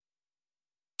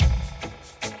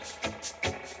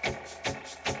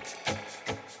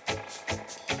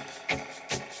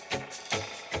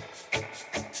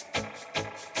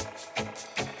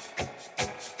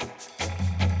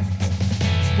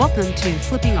welcome to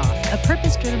Flipping Off, a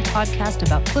purpose-driven podcast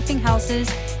about flipping houses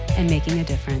and making a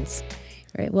difference.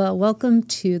 All right, well, welcome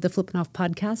to the Flipping Off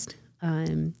podcast.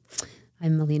 I'm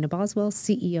Melina Boswell,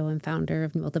 CEO and founder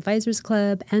of New Wealth Advisors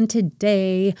Club, and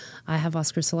today I have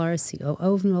Oscar Solar, COO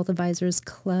of New Wealth Advisors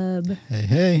Club.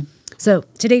 Hey. So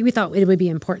today we thought it would be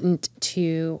important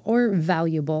or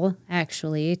valuable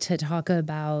actually, to talk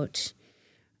about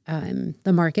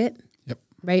the market. Yep.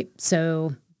 Right?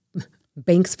 So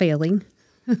banks failing.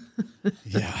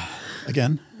 Yeah.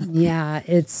 Again. Yeah,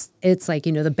 it's like,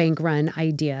 the bank run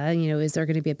idea. Is there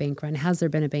going to be a bank run? Has there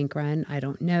been a bank run? I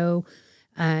don't know.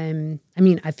 I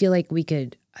feel like we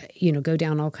could, go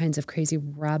down all kinds of crazy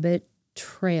rabbit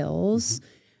trails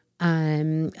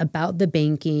about the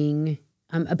banking,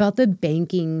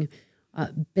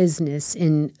 business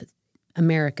in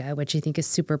America, which I think is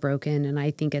super broken. And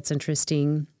I think it's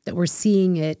interesting that we're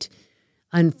seeing it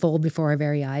unfold before our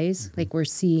very eyes. Mm-hmm. Like we're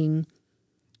seeing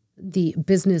the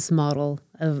business model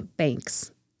of banks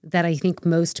that I think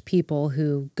most people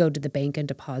who go to the bank and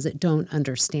deposit don't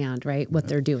understand, right? What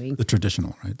they're doing. The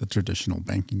traditional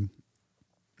banking.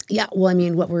 Yeah. Well,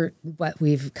 what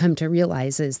we've come to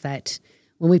realize is that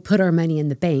when we put our money in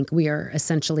the bank, we are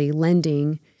essentially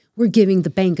we're giving the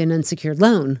bank an unsecured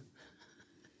loan.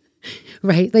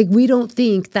 Right? Like we don't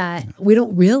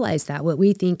realize that. What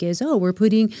we think is, we're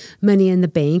putting money in the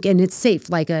bank and it's safe,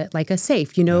 like a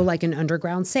safe, like an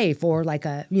underground safe or like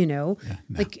a, and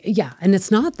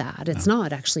it's not that. It's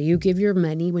not actually. You give your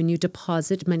money when you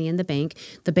deposit money in the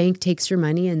bank takes your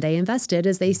money and they invest it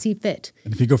as they see fit.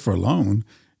 And if you go for a loan,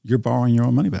 you're borrowing your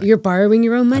own money back. You're borrowing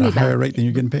your own money at a higher rate than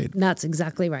you're getting paid. That's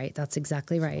exactly right.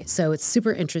 So it's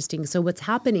super interesting. So what's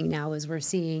happening now is we're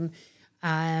seeing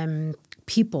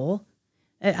people,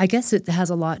 I guess it has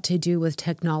a lot to do with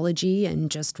technology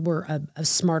and just we're a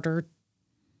smarter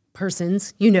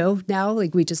persons, now,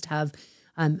 like we just have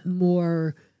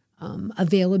more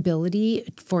availability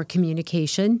for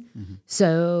communication. Mm-hmm.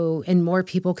 So, and more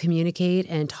people communicate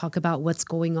and talk about what's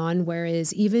going on.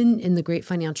 Whereas even in the great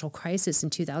financial crisis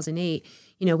in 2008,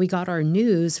 we got our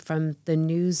news from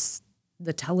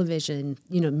the television,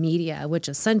 media, which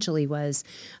essentially was,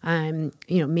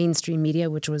 mainstream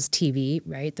media, which was TV,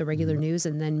 right? The regular news.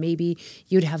 And then maybe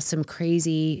you'd have some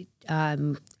crazy,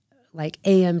 like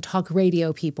AM talk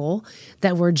radio people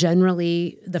that were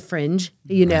generally the fringe,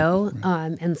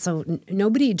 Right. And so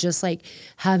nobody just like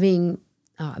having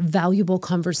valuable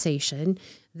conversation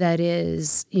that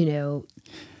is,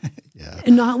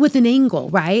 not with an angle,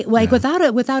 right? Like without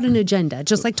an agenda,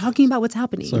 just like talking about what's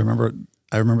happening. So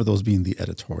I remember those being the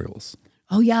editorials.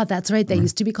 Oh yeah, that's right. They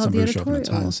used to be called Somebody the editorial.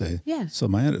 Show up in a time and say, so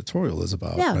my editorial is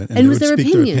about, right? And it was their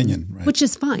opinion, right? Which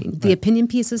is fine. The opinion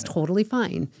piece is totally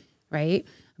fine, right?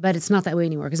 But it's not that way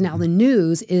anymore because now the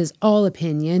news is all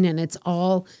opinion and it's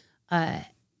all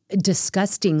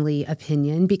disgustingly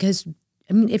opinion because,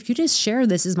 if you just share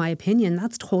this is my opinion,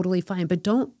 that's totally fine. But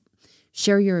don't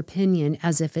share your opinion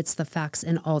as if it's the facts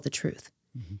and all the truth.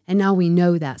 Mm-hmm. And now we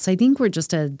know that. So I think we're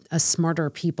just a smarter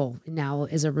people now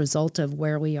as a result of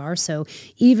where we are. So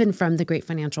even from the great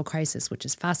financial crisis, which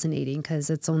is fascinating because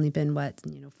it's only been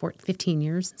 15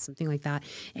 years, something like that.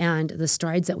 And the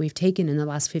strides that we've taken in the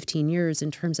last 15 years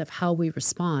in terms of how we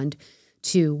respond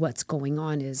to what's going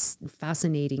on is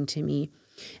fascinating to me.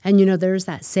 And, there's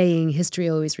that saying, history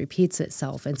always repeats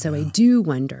itself. And so I do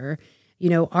wonder,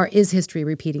 is history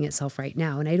repeating itself right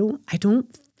now? And I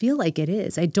don't feel like it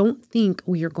is. I don't think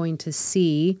we are going to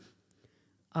see.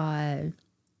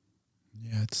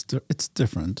 It's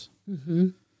different. Mm-hmm.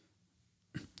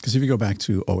 Because if you go back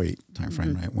to 2008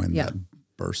 timeframe, right, when that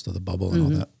burst of the bubble and all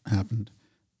that happened,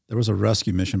 there was a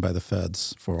rescue mission by the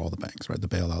feds for all the banks, right, the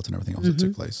bailouts and everything else that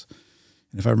took place.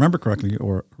 And if I remember correctly,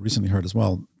 or recently heard as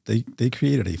well, they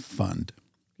created a fund.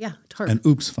 Yeah, TARP. An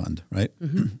oops fund, right?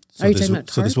 Mm-hmm. Are you talking about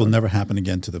TARP? So this will never happen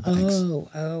again to the banks.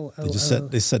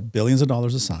 They set billions of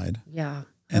dollars aside. Yeah.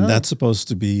 And that's supposed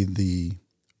to be the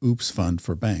oops fund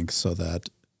for banks so that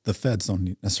the feds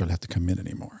don't necessarily have to come in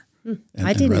anymore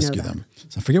and rescue them.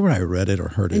 So I forget where I read it or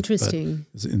heard it. Interesting. But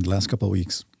it was in the last couple of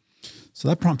weeks. So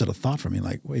that prompted a thought for me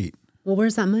like, wait. Well,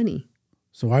 where's that money?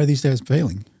 So why are these guys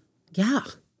failing? Yeah.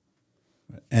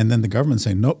 And then the government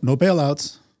saying, nope, no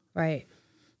bailouts. Right.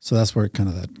 So that's where kind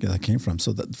of that came from.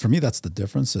 So for me, that's the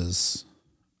difference is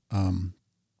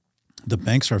the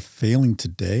banks are failing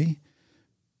today,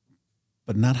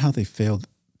 but not how they failed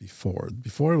before.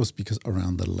 Before it was because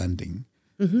around the lending,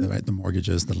 right? The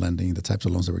mortgages, the lending, the types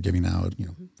of loans that were giving out,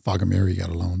 Fog and Mary got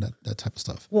a loan, that type of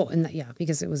stuff. Well, and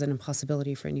because it was an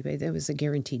impossibility for anybody. It was a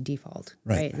guaranteed default,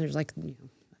 right? And there's like,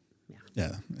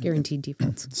 guaranteed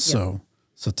defaults.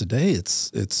 So today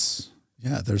it's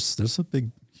there's a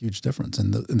big huge difference.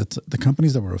 And the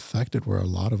companies that were affected were a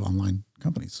lot of online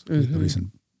companies with the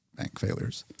recent bank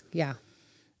failures. Yeah.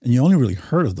 And you only really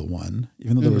heard of the one,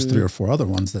 even though there was 3 or 4 other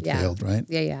ones that failed, right?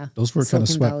 Yeah. Those were kind of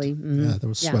swept. Valley. Yeah, they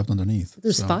were swept underneath.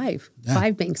 There's 5.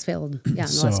 5 banks failed in the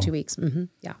last 2 weeks.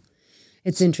 Yeah.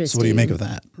 It's interesting. So what do you make of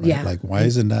that? Right? Yeah. Like, why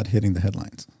isn't that hitting the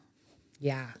headlines?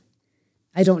 Yeah.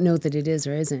 I don't know that it is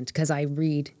or isn't because I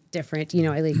read different,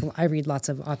 I read lots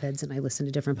of op-eds and I listen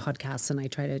to different podcasts and I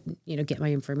try to, get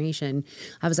my information.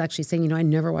 I was actually saying, I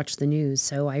never watch the news.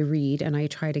 So I read and I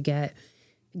try to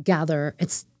gather.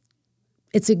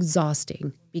 It's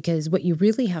exhausting because what you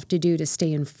really have to do to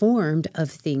stay informed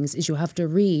of things is you have to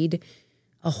read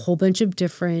a whole bunch of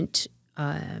different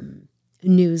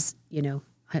news,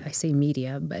 I say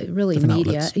media, but really different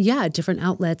media. Outlets. Yeah, different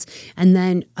outlets. And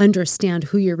then understand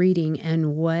who you're reading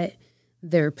and what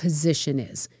their position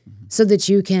is so that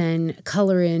you can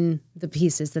color in the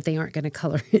pieces that they aren't going to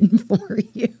color in for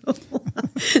you.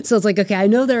 So it's like, okay, I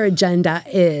know their agenda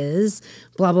is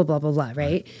blah, blah, blah, blah, blah,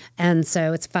 right? And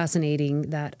so it's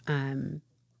fascinating that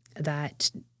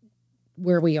that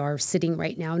where we are sitting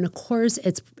right now. And of course,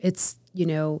 it's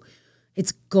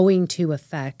going to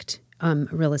affect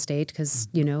real estate because,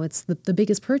 it's the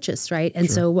biggest purchase, right?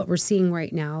 And so what we're seeing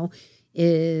right now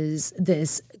is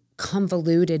this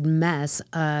convoluted mess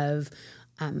of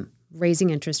raising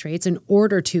interest rates in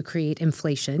order to create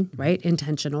inflation, right?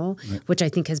 Intentional, which I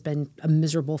think has been a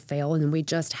miserable fail. And we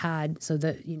just had,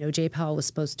 Jay Powell was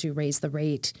supposed to raise the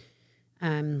rate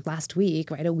last week,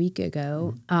 right? A week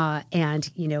ago. And,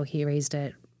 he raised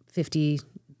it 50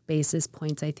 basis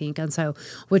points, I think. And so,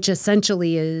 which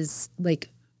essentially is like,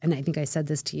 and I think I said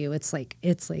this to you, it's like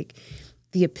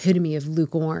the epitome of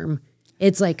lukewarm.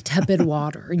 It's like tepid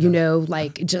water,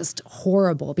 like just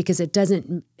horrible because it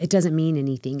doesn't mean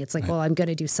anything. It's like, well, I'm going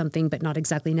to do something, but not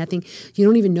exactly nothing. You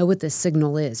don't even know what the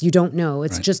signal is. You don't know.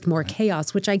 It's just more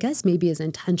chaos, which I guess maybe is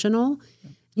intentional.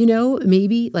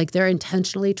 Maybe like they're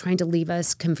intentionally trying to leave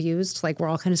us confused. Like we're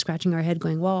all kind of scratching our head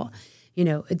going, well,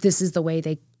 this is the way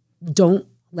they don't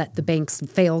let the banks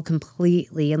fail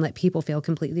completely and let people fail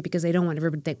completely because they don't want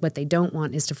everybody. What they don't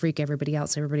want is to freak everybody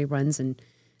out. So everybody runs and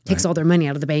takes all their money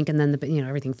out of the bank and then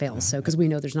everything fails. So, because we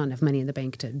know there's not enough money in the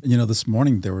bank to. This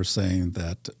morning they were saying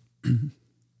that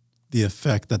the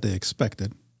effect that they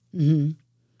expected, no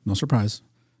surprise,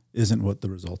 isn't what the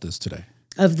result is today.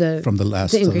 From the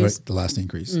last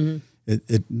increase.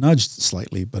 It nudged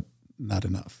slightly, but not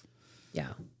enough. Yeah.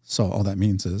 So all that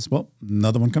means is, well,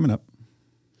 another one coming up,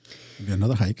 maybe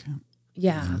another hike.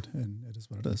 Yeah. And it is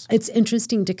what it is. It's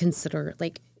interesting to consider,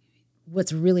 like,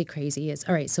 what's really crazy is,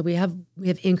 all right, so we have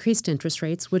increased interest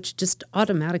rates, which just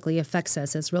automatically affects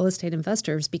us as real estate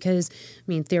investors because,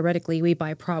 theoretically, we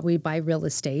buy real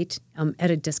estate at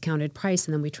a discounted price,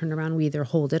 and then we turn around, we either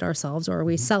hold it ourselves or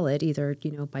we sell it, either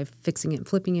by fixing it and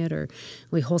flipping it, or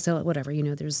we wholesale it, whatever.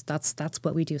 That's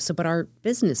what we do. So, but our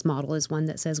business model is one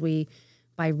that says we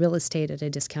buy real estate at a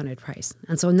discounted price,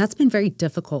 and that's been very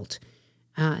difficult.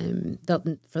 Since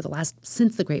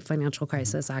the great financial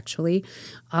crisis, actually.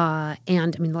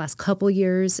 And the last couple of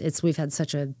years, we've had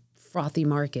such a frothy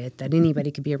market that anybody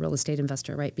could be a real estate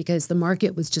investor, right? Because the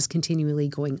market was just continually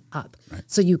going up. Right.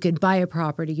 So you could buy a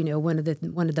property, one of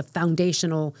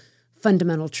the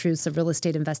fundamental truths of real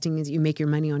estate investing is you make your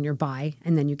money on your buy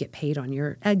and then you get paid on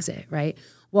your exit, right?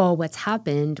 Well, what's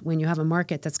happened when you have a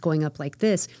market that's going up like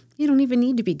this, you don't even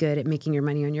need to be good at making your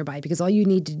money on your buy because all you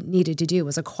needed to do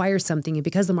was acquire something. And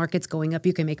because the market's going up,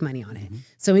 you can make money on it.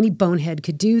 So any bonehead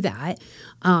could do that.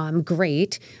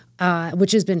 Great.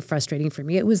 Which has been frustrating for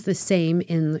me. It was the same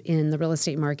in the real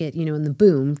estate market, in the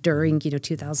boom during,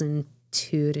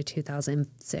 2002 to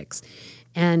 2006.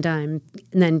 And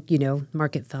then,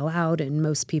 market fell out and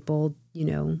most people,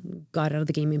 got out of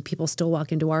the game and people still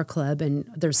walk into our club and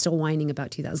they're still whining about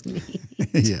 2008.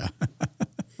 Yeah.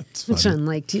 Which I'm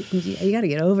like, you got to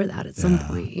get over that at some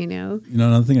point,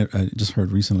 Another thing I just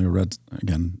heard recently, or read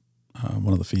again,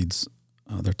 one of the feeds,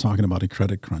 they're talking about a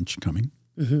credit crunch coming.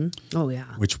 Mm-hmm. Oh,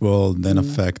 yeah. Which will then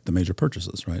affect the major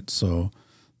purchases, right? So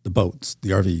the boats, the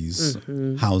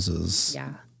RVs, houses,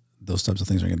 those types of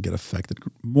things are going to get affected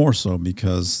more so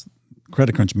because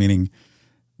credit crunch, meaning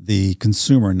the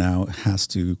consumer now has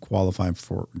to qualify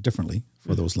for differently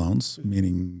for those loans,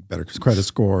 meaning better credit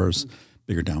scores,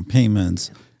 bigger down payments,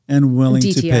 and willing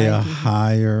to pay a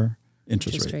higher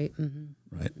interest rate.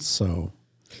 Right. So.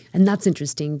 And that's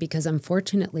interesting because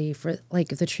unfortunately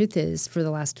the truth is for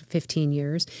the last 15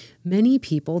 years, many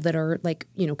people that are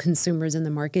consumers in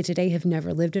the market today have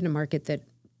never lived in a market that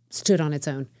stood on its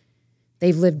own.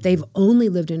 They've only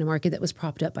lived in a market that was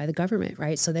propped up by the government,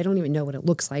 right? So they don't even know what it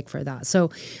looks like for that.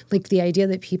 So the idea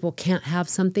that people can't have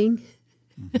something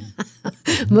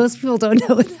Most people don't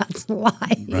know what that's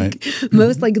like. Right.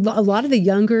 Most, like a lot of the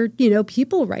younger,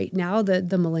 people right now, the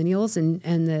millennials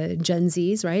and the Gen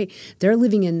Zs, right? They're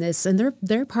living in this, and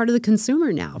they're part of the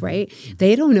consumer now, right?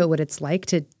 They don't know what it's like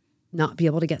to not be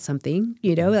able to get something,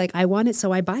 like I want it,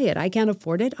 so I buy it. I can't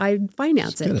afford it, I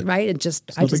finance it, right? And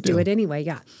I just do it anyway.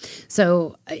 Yeah.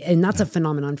 So, and that's a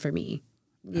phenomenon for me.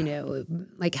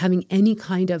 Like having any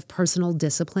kind of personal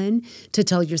discipline to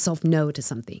tell yourself no to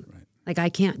something. Right. Like I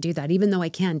can't do that, even though I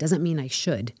can, doesn't mean I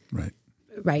should. Right.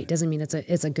 Right. Doesn't mean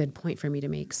it's a good point for me to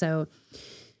make. So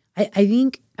I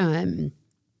think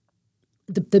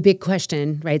the big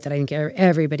question, right, that I think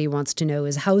everybody wants to know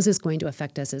is, how is this going to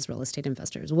affect us as real estate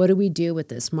investors? What do we do with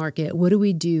this market? What do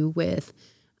we do with,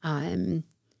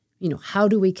 how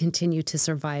do we continue to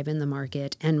survive in the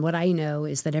market? And what I know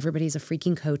is that everybody's a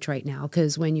freaking coach right now,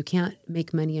 because when you can't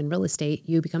make money in real estate,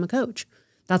 you become a coach.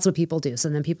 That's what people do. So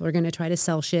then people are going to try to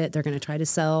sell shit. They're going to try to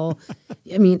sell.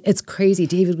 I mean, it's crazy.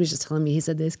 David was just telling me, he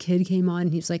said this kid came on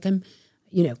and he's like, I'm,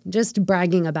 just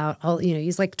bragging about all,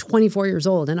 he's like 24 years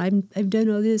old and I've done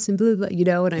all this and blah, blah,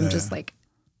 and I'm just like,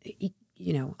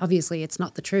 obviously it's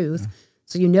not the truth. Yeah.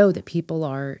 So that people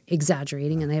are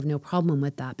exaggerating and they have no problem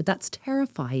with that. But that's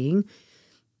terrifying,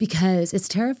 because it's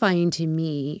terrifying to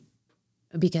me,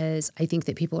 because I think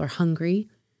that people are hungry,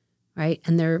 right?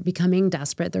 And they're becoming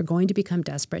desperate. They're going to become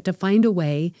desperate to find a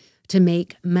way to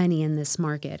make money in this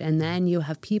market. And then you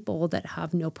have people that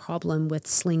have no problem with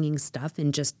slinging stuff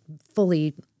and just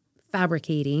fully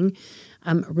fabricating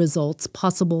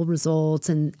possible results,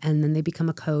 and then they become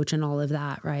a coach and all of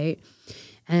that, right?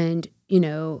 And,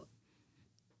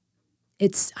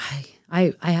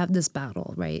 I have this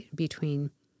battle, right,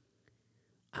 between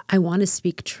I want to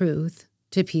speak truth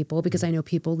to people because I know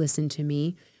people listen to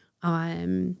me,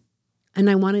 and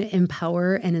I want to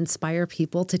empower and inspire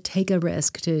people to take a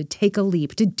risk, to take a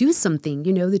leap, to do something,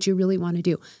 that you really want to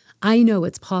do. I know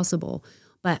it's possible,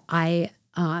 but I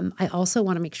also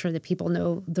want to make sure that people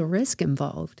know the risk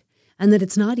involved and that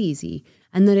it's not easy.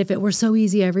 And that if it were so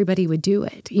easy, everybody would do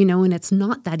it, and it's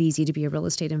not that easy to be a real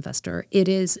estate investor. It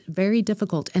is very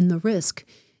difficult, and the risk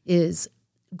is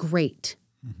great.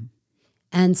 Mm-hmm.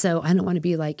 And so I don't want to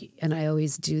be like, and I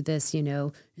always do this, you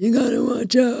got to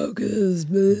watch out because,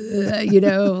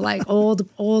 like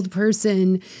old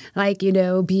person, like,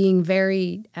 being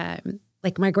very,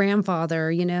 like my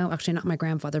grandfather, actually not my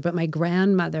grandfather, but my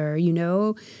grandmother,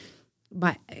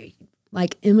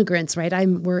 like immigrants, right?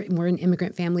 We're an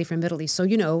immigrant family from Italy.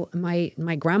 So,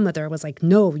 my grandmother was like,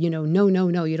 no,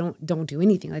 no, you don't do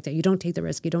anything like that. You don't take the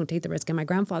risk. You don't take the risk. And my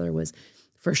grandfather was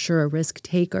for sure a risk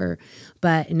taker,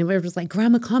 and it was like,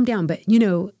 Grandma, calm down. But,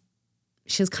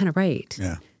 she was kind of right.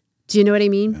 Yeah. Do you know what I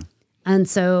mean? Yeah. And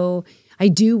so I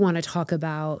do want to talk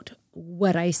about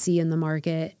what I see in the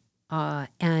market,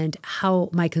 and how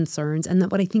my concerns, and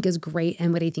what I think is great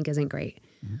and what I think isn't great.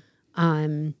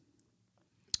 Mm-hmm.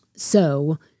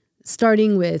 So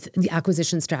starting with the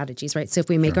acquisition strategies, right? So if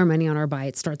we make our money on our buy,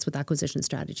 it starts with acquisition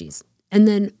strategies. And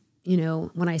then,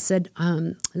 when I said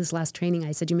this last training,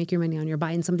 I said, you make your money on your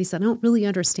buy. And somebody said, I don't really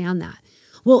understand that.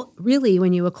 Well, really,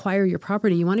 when you acquire your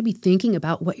property, you want to be thinking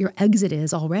about what your exit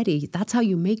is already. That's how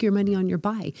you make your money on your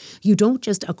buy. You don't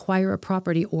just acquire a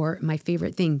property, or my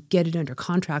favorite thing, get it under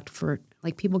contract for,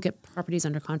 like, people get properties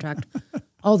under contract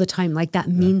all the time. Like that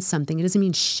means something. It doesn't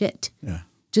mean shit. Yeah.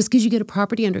 Just because you get a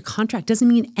property under contract doesn't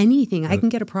mean anything. I can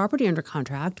get a property under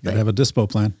contract. You got to have a dispo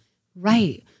plan.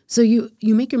 Right. So you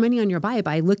make your money on your buy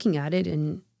by looking at it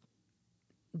and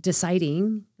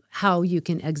deciding how you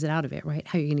can exit out of it, right?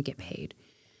 How you're going to get paid.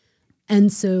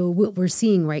 And so what we're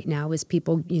seeing right now is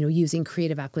people, using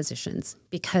creative acquisitions,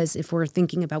 because if we're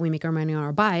thinking about, we make our money on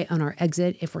our buy, on our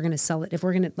exit, if we're going to sell it, if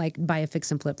we're going to like buy a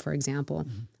fix and flip, for example,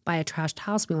 buy a trashed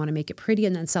house, we want to make it pretty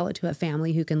and then sell it to a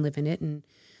family who can live in it. And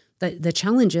the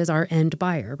challenge is our end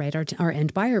buyer, right? Our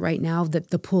end buyer right now,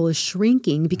 the pool is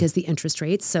shrinking because the interest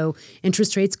rates. So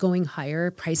interest rates going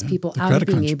higher, price people out of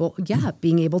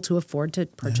being able to afford to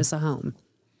purchase a home.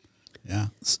 Yeah.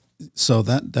 So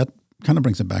that kind of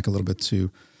brings it back a little bit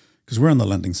to, because we're on the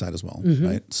lending side as well,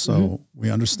 right? So we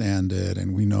understand it,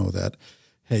 and we know that,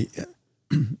 hey,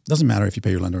 it doesn't matter if you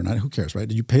pay your lender or not. Who cares,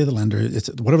 right? You pay the lender. It's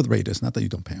whatever the rate is. Not that you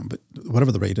don't pay them, but whatever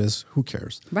the rate is, who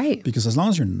cares? Right. Because as long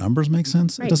as your numbers make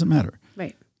sense, it doesn't matter.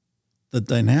 Right. The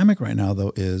dynamic right now,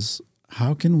 though, is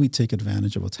how can we take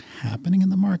advantage of what's happening in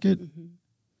the market,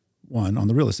 one, on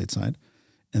the real estate side,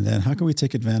 and then how can we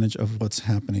take advantage of what's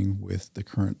happening with the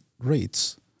current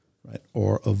rates, right?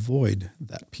 Or avoid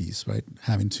that piece, right?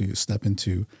 Having to step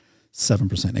into 7%,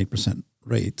 8%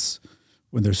 rates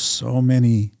when there's so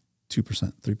many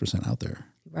 2%, 3% out there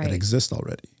that exist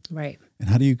already. Right. And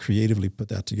how do you creatively put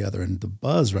that together? And the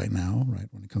buzz right now, right,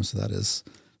 when it comes to that is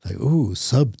like, ooh,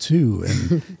 sub to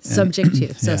and subject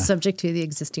to. So yeah. subject to the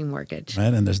existing mortgage.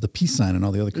 Right. And there's the peace sign and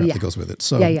all the other crap Yeah. that goes with it.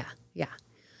 So Yeah.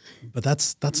 But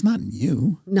that's not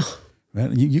new. No.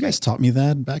 Right. You guys taught me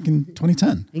that back in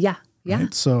 2010. Yeah.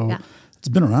 Right? So it's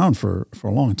been around for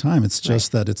a long time. It's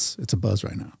just that it's a buzz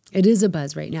right now. It is a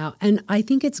buzz right now. And I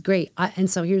think it's great. And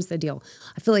so here's the deal.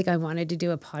 I feel like I wanted to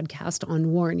do a podcast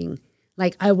on warning.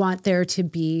 Like I want there to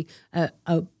be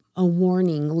a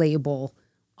warning label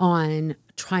on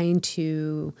trying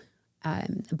to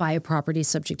buy a property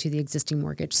subject to the existing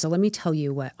mortgage. So let me tell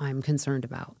you what I'm concerned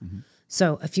about. Mm-hmm.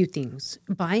 So a few things.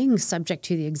 Buying subject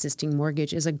to the existing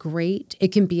mortgage is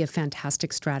it can be a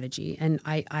fantastic strategy. And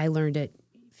I learned it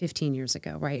 15 years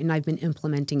ago, right? And I've been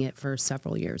implementing it for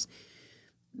several years.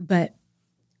 But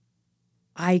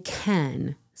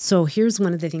so here's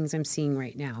one of the things I'm seeing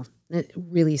right now that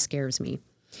really scares me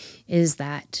is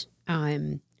that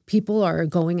people are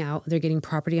going out, they're getting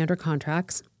property under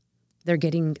contracts, they're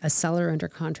getting a seller under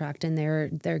contract, and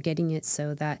they're getting it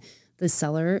so that the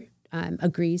seller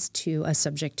agrees to a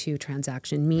subject to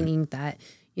transaction, meaning that,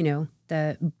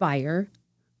 the buyer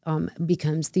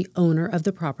becomes the owner of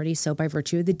the property. So by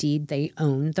virtue of the deed, they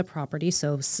own the property.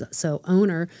 So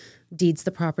owner deeds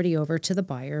the property over to the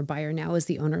buyer. Buyer now is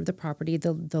the owner of the property.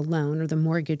 The loan or the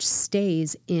mortgage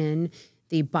stays in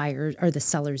the buyer or the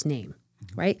seller's name,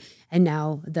 right? And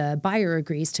now the buyer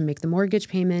agrees to make the mortgage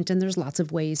payment, and there's lots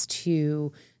of ways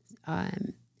to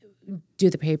do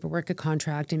the paperwork, a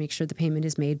contract, and make sure the payment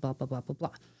is made, blah, blah, blah, blah,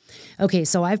 blah. Okay,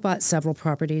 so I've bought several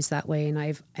properties that way,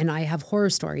 and I have horror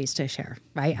stories to share,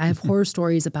 right? I have horror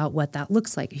stories about what that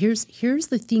looks like. Here's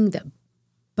the thing that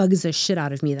bugs the shit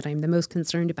out of me that I'm the most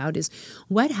concerned about is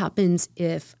what happens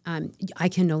if I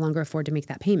can no longer afford to make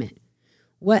that payment?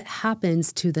 What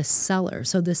happens to the seller?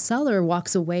 So the seller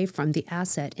walks away from the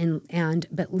asset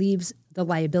but leaves the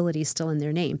liability still in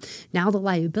their name. Now the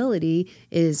liability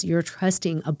is you're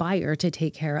trusting a buyer to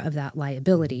take care of that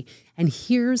liability. And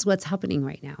here's what's happening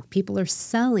right now. People are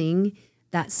selling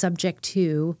that subject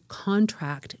to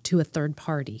contract to a third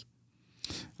party.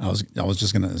 It's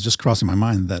just crossing my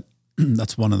mind that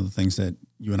that's one of the things that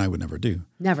you and I would never do.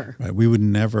 Never. Right? I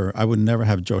would never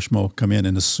have Joe Schmo come in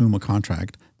and assume a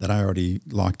contract that I already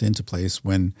locked into place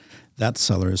when that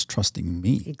seller is trusting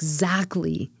me.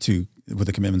 Exactly. With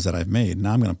the commitments that I've made.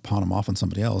 Now I'm going to pawn them off on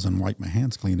somebody else and wipe my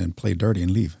hands clean and play dirty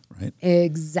and leave, right?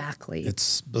 Exactly.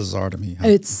 It's bizarre to me how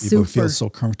it's people super. feel so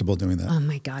comfortable doing that. Oh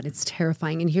my God, it's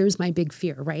terrifying. And here's my big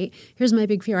fear, right? Here's my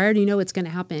big fear. I already know what's going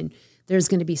to happen. There's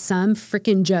going to be some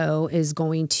frickin' Joe is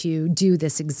going to do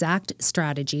this exact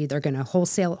strategy. They're going to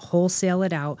wholesale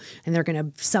it out, and they're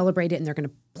going to celebrate it, and they're going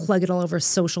to plug it all over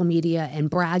social media and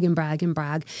brag and brag and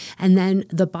brag. And then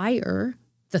the buyer,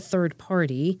 the third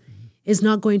party, is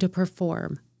not going to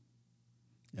perform.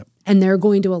 Yep. And they're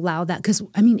going to allow that because,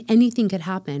 anything could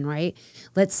happen, right?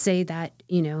 Let's say that,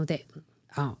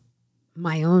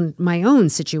 my own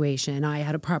situation, I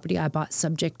had a property I bought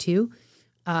subject to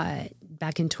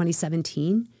back in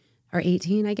 2017 or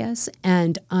 18, I guess.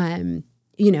 And, I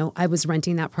was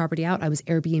renting that property out. I was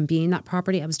Airbnb-ing that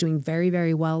property. I was doing very,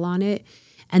 very well on it.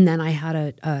 And then I had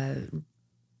an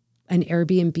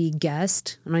Airbnb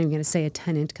guest. I'm not even going to say a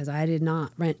tenant because I did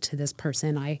not rent to this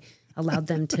person. I allowed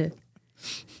them to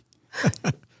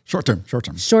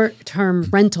short-term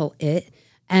rental it.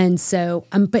 And so,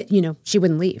 but she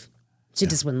wouldn't leave. She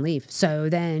just wouldn't leave. So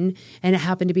then, and it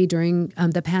happened to be during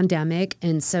the pandemic.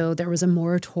 And so there was a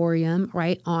moratorium,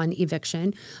 right, on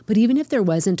eviction. But even if there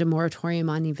wasn't a moratorium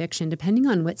on eviction, depending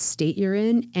on what state you're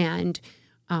in and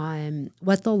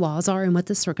what the laws are and what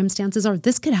the circumstances are,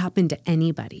 this could happen to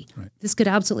anybody. Right. This could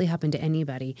absolutely happen to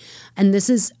anybody. And this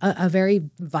is a very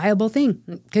viable thing.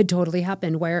 It could totally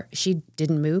happen where she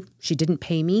didn't move. She didn't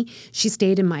pay me. She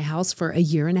stayed in my house for 1.5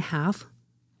 years,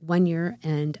 1.5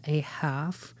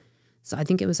 years. So I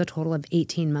think it was a total of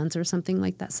 18 months or something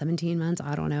like that, 17 months,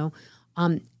 I don't know,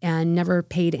 and never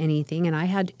paid anything. And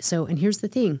here's the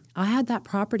thing, I had that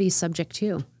property subject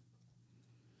to,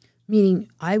 meaning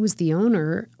I was the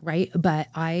owner, right? But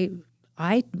I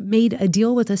made a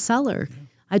deal with a seller. Yeah.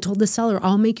 I told the seller,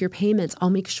 I'll make your payments.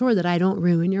 I'll make sure that I don't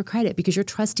ruin your credit because you're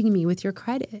trusting me with your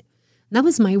credit. And that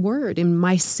was my word and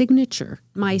my signature,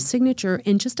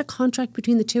 and just a contract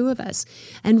between the two of us.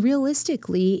 And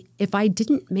realistically, if I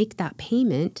didn't make that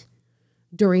payment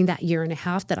during that 1.5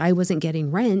 years that I wasn't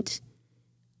getting rent,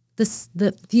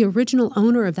 the original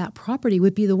owner of that property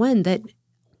would be the one that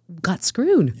got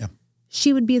screwed. Yeah.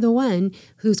 She would be the one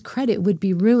whose credit would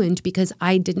be ruined because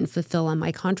I didn't fulfill on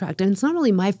my contract. And it's not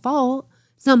only my fault.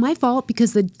 It's not my fault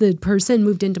because the person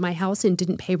moved into my house and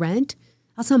didn't pay rent.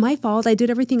 That's not my fault. I did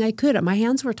everything I could. My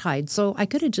hands were tied. So I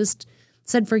could have just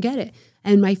said, forget it.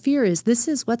 And my fear is this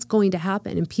is what's going to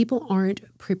happen. And people aren't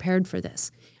prepared for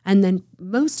this. And then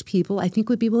most people, I think,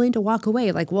 would be willing to walk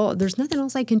away. Like, well, there's nothing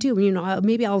else I can do.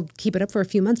 Maybe I'll keep it up for a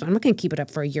few months, but I'm not going to keep it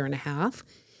up for a year and a half.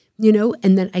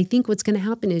 And then I think what's going to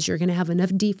happen is you're going to have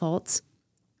enough defaults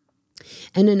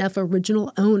and enough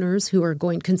original owners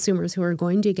consumers who are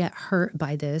going to get hurt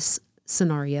by this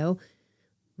scenario,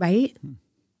 right?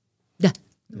 Yeah.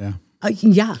 Yeah.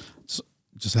 Yeah. So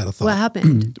just had a thought. What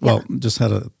happened? Just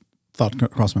had a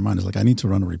thought cross my mind. Is like, I need to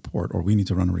run a report, or we need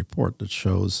to run a report that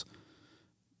shows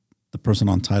the person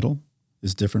on title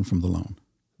is different from the loan.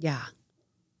 Yeah.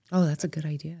 Oh, that's a good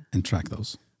idea. And track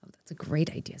those. Oh, that's a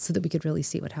great idea, so that we could really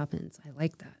see what happens. I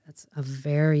like that. That's a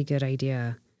very good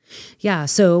idea. Yeah.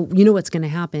 So what's going to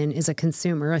happen is a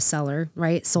consumer, a seller,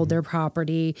 right, sold their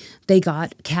property. They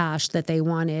got cash that they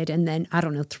wanted. And then,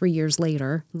 3 years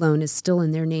later, loan is still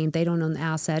in their name. They don't own the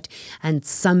asset. And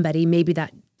somebody, maybe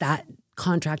that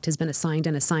contract has been assigned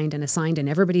and assigned and assigned, and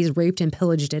everybody's raped and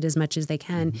pillaged it as much as they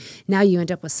can. Now you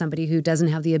end up with somebody who doesn't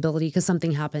have the ability because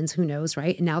something happens, who knows,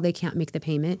 right? And now they can't make the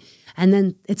payment. And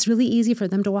then it's really easy for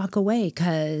them to walk away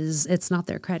because it's not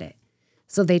their credit.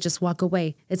 So they just walk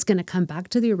away. It's going to come back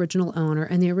to the original owner,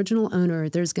 and the original owner,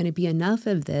 there's going to be enough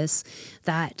of this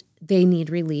that they need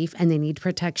relief and they need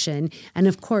protection. And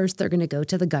of course, they're going to go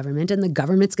to the government, and the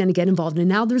government's going to get involved. And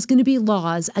now there's going to be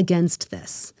laws against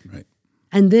this. Right.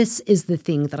 And this is the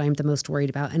thing that I'm the most worried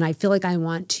about. And I feel like I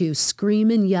want to scream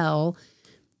and yell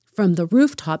from the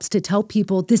rooftops to tell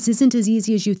people this isn't as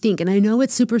easy as you think. And I know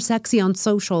it's super sexy on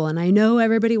social, and I know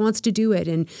everybody wants to do it,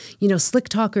 and, slick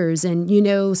talkers and,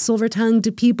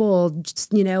 silver-tongued people,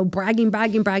 just, bragging.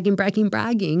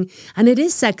 And it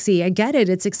is sexy. I get it.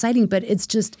 It's exciting, but it's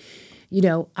just,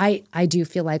 I do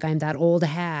feel like I'm that old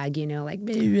hag, like,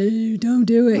 don't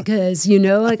do it. Cause I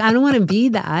don't want to be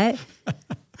that.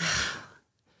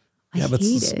 I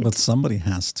hate it. But somebody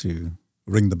has to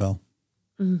ring the bell.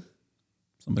 Mm.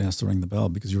 Somebody has to ring the bell,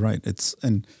 because you're right.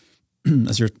 And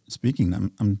as you're speaking,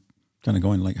 I'm kind of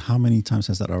going like, how many times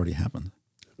has that already happened?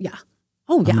 Yeah.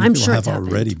 Oh yeah, I'm sure it's have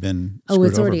happened. Already been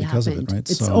screwed over because happened. Of it, right?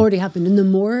 It's already happened. And the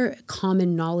more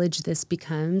common knowledge this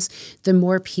becomes, the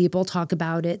more people talk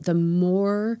about it, the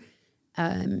more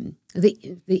the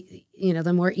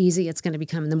more easy it's going to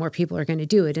become, and the more people are going to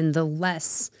do it, and the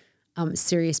less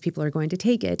serious people are going to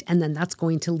take it. And then that's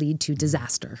going to lead to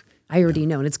disaster. I already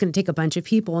know. And it's going to take a bunch of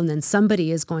people, and then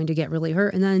somebody is going to get really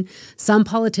hurt. And then some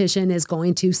politician is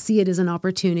going to see it as an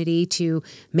opportunity to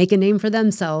make a name for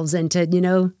themselves and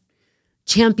to,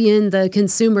 champion the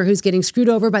consumer who's getting screwed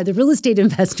over by the real estate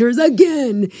investors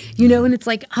again, and it's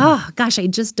like, gosh, I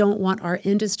just don't want our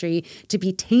industry to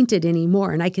be tainted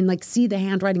anymore. And I can see the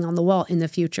handwriting on the wall in the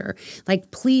future. Like,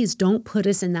 please don't put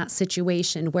us in that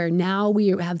situation where now we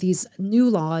have these new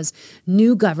laws,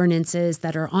 new governances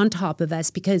that are on top of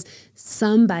us because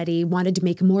somebody wanted to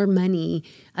make more money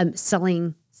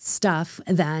selling stuff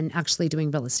than actually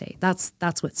doing real estate. That's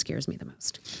what scares me the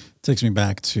most. Takes me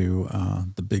back to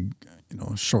the big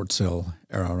short sale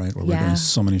era, right? Where we're doing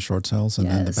so many short sales,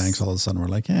 and then the banks all of a sudden were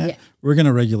like, we're going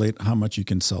to regulate how much you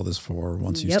can sell this for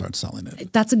once you start selling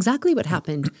it. That's exactly what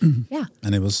happened. Yeah.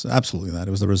 And it was absolutely that.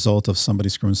 It was the result of somebody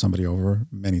screwing somebody over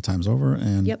many times over,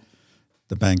 and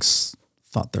the banks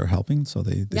thought they're helping, so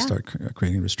they start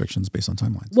creating restrictions based on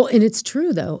timelines. Well, and it's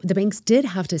true, though. The banks did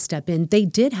have to step in. They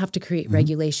did have to create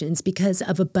regulations because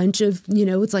of a bunch of,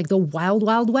 it's like the wild,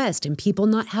 wild west, and people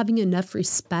not having enough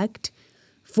respect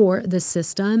for the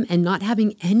system and not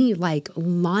having any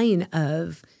line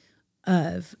of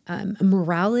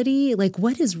morality, like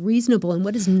what is reasonable and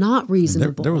what is not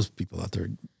reasonable. There was people out there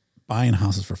buying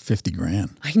houses for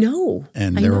 $50,000. I know,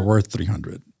 and they were worth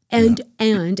 $300,000.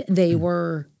 And they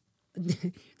were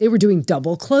doing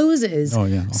double closes. Oh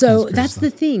yeah. So that's the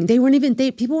thing. They weren't even.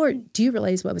 People were. Do you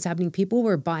realize what was happening? People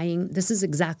were buying. This is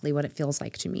exactly what it feels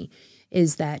like to me.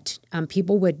 Is that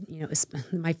people would,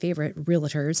 my favorite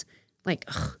realtors.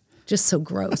 Just so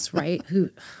gross, right?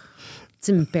 It's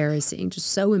embarrassing, just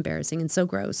so embarrassing and so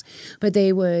gross. But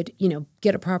they would,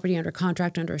 get a property under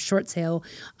contract under a short sale.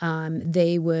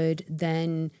 They would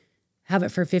then have it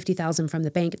for $50,000 from the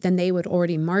bank. Then they would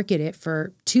already market it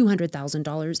for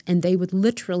 $200,000, and they would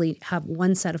literally have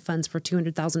one set of funds for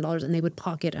 $200,000, and they would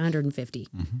pocket $150,000.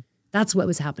 Mm-hmm. That's what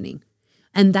was happening,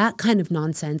 and that kind of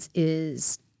nonsense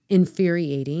is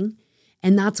infuriating.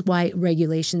 And that's why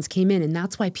regulations came in. And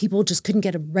that's why people just couldn't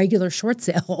get a regular short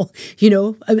sale,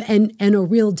 and a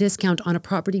real discount on a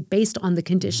property based on the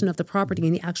condition of the property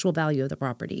and the actual value of the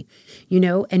property,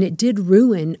 and it did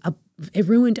ruin it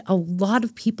ruined a lot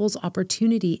of people's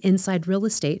opportunity inside real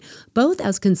estate, both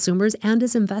as consumers and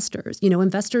as investors.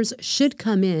 Investors should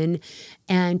come in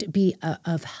and be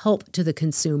of help to the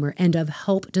consumer and of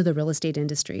help to the real estate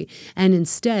industry. And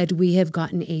instead, we have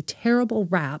gotten a terrible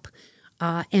rap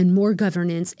and more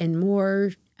governance and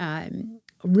more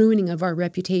ruining of our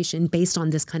reputation based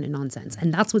on this kind of nonsense.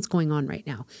 And that's what's going on right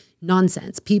now.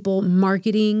 Nonsense. People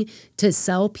marketing to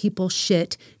sell people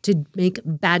shit to make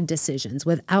bad decisions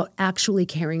without actually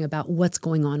caring about what's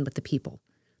going on with the people.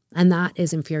 And that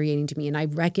is infuriating to me. And I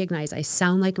recognize I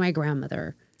sound like my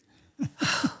grandmother.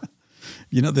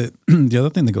 The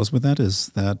other thing that goes with that is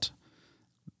that,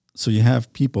 so you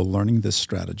have people learning this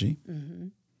strategy,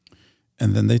 and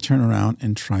then they turn around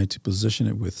and try to position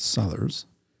it with sellers,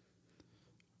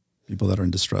 people that are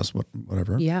in distress,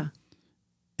 whatever. Yeah.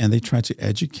 And they try to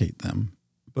educate them.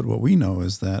 But what we know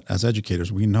is that as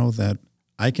educators, we know that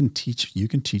you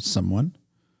can teach someone,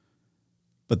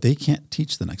 but they can't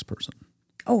teach the next person.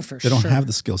 Oh, for sure. They don't have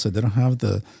the skill set. They don't have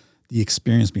the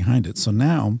experience behind it. So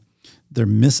now they're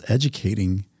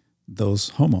miseducating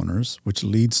those homeowners, which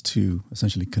leads to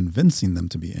essentially convincing them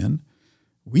to be in.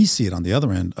 We see it on the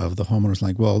other end of the homeowners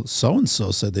like, well,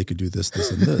 so-and-so said they could do this, this,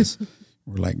 and this.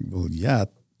 We're like, well, yeah,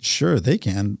 sure, they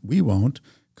can. We won't,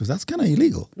 because that's kind of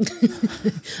illegal.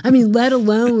 I mean, let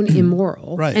alone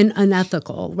immoral Right. and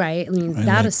unethical, right? I mean, And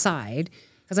that aside,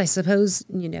 because I suppose,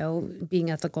 being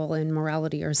ethical and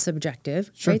morality are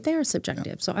subjective, Sure. right? They are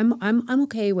subjective. Yeah. So I'm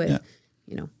okay with,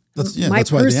 That's my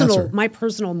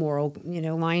personal moral,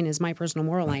 line is my personal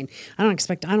moral line. I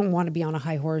don't want to be on a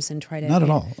high horse and try to. Not at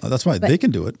all. That's why they can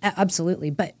do it.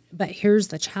 Absolutely. But here's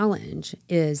the challenge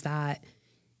is that,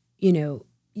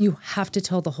 you have to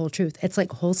tell the whole truth. It's like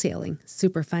wholesaling.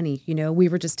 Super funny. We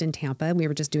were just in Tampa. We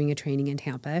were just doing a training in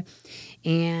Tampa.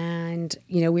 And,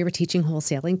 we were teaching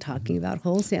wholesaling, talking about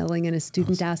wholesaling. And a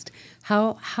student asked,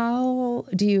 how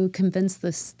do you convince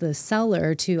the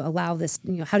seller to allow this,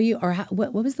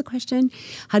 what was the question?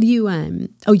 How do you,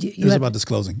 it was about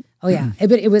disclosing. Oh yeah.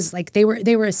 But it was like, they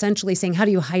were essentially saying, how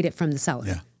do you hide it from the seller?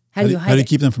 Yeah. How do you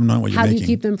keep them from knowing what you're making? How do you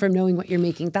keep them from knowing what you're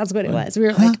making? That's what it was. We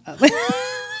were like, What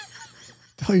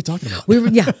the hell are you talking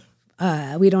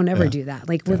about? We don't ever do that.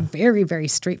 Like we're very, very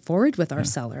straightforward with our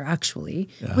seller, actually,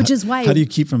 which is why. How do you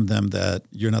keep from them that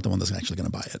you're not the one that's actually going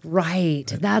to buy it? Right.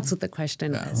 That's what the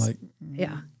question is.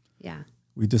 Yeah.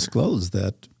 We disclose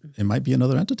that it might be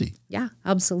another entity. Yeah,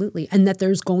 absolutely. And that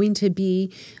there's going to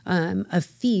be a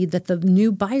fee that the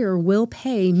new buyer will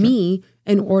pay me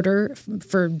in order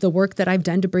for the work that I've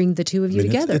done to bring the two of you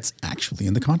together. It's actually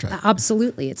in the contract.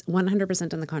 Absolutely. It's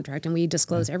 100% in the contract. And we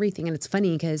disclose everything. And it's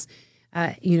funny because,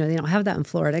 they don't have that in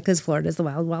Florida because Florida is the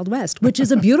wild, wild west, which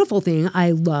is a beautiful thing.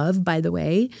 I love, by the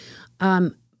way,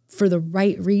 for the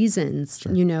right reasons,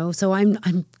 Sure. So I'm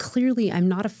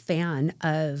not a fan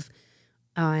of,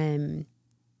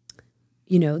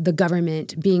 the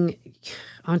government being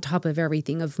on top of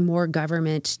everything, of more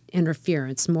government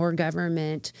interference, more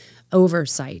government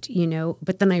oversight,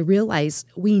 But then I realize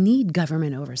we need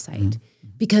government oversight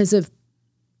because of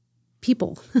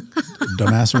people.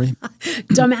 Dumbassery.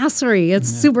 It's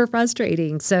super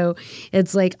frustrating. So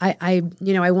it's like I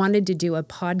wanted to do a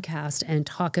podcast and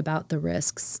talk about the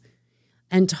risks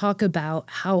and talk about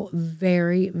how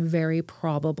very, very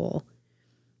probable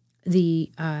the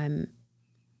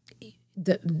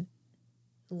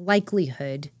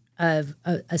likelihood of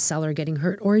a seller getting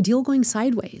hurt or a deal going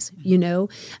sideways,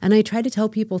 And I try to tell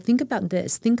people, think about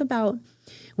this. Think about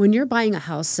when you're buying a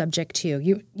house subject to,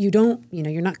 you don't,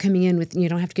 you're not coming in with, you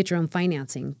don't have to get your own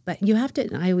financing, but you have to,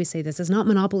 and I always say this, it's not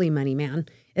monopoly money, man.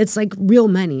 It's like real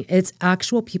money. It's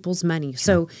actual people's money. Sure.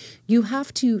 So you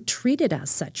have to treat it as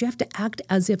such. You have to act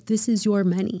as if this is your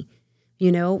money.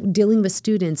 Dealing with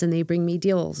students and they bring me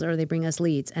deals or they bring us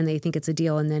leads and they think it's a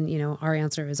deal. And then, our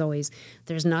answer is always,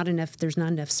 there's not enough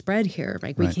spread here.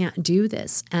 Like we can't do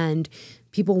this. And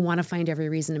people want to find every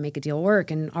reason to make a deal work.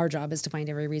 And our job is to find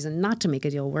every reason not to make a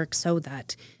deal work so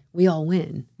that we all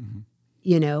win,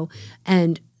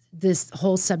 and this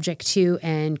whole subject to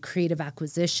and creative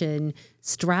acquisition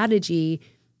strategy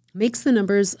makes the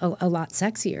numbers a lot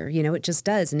sexier. It just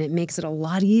does. And it makes it a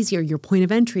lot easier. Your point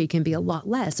of entry can be a lot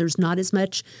less. There's not as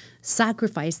much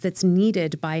sacrifice that's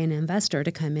needed by an investor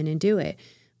to come in and do it.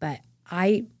 But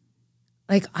I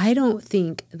don't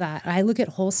think that, I look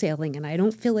at wholesaling and I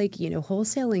don't feel like,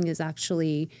 wholesaling is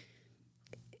actually,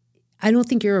 I don't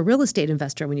think you're a real estate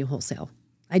investor when you wholesale.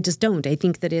 I just don't. I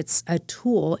think that it's a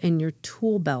tool in your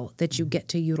tool belt that you get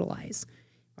to utilize.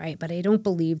 Right, but I don't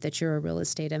believe that you're a real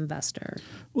estate investor.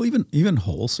 Well, even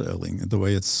wholesaling, the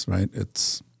way it's right,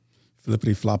 it's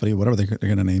flippity floppity, whatever they're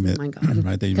going to name it. Oh my God.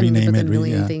 Right? They Couldn't rename think it. of a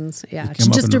million things. Yeah. They come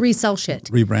up Just to and resell shit.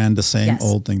 rebrand the same Yes.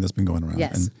 old thing that's been going around.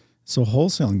 Yes. And so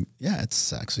wholesaling, yeah, it's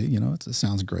sexy. You know, it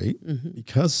sounds great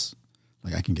because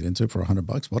like I can get into it for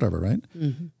 $100, whatever, right?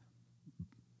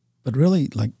 But really,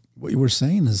 like what you were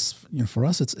saying is, you know, for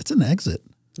us, it's an exit.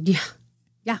 Yeah.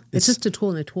 Yeah. It's just a tool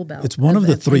in a tool belt. It's one of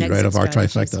the three, right, of our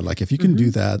strategies. trifecta. Like if you can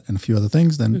do that and a few other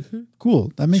things, then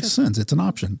cool. That makes sense. It's an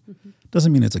option.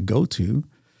 Doesn't mean it's a go-to.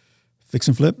 Fix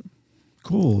and flip,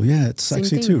 cool. Yeah, it's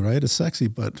sexy too, right? It's sexy,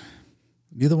 but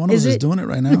neither one of us is doing it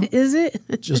right now. Is it?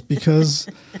 Just because,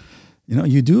 you know,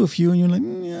 you do a few and you're like,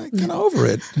 yeah, kind of over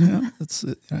it. You know,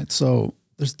 right. So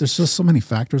there's just so many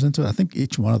factors into it. I think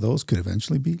each one of those could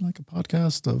eventually be like a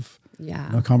podcast of you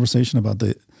know, a conversation about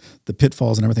the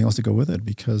pitfalls and everything else to go with it,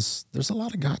 because there's a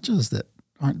lot of gotchas that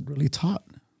aren't really taught.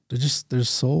 They're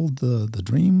sold the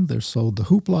dream, they're sold the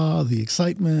hoopla, the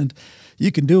excitement.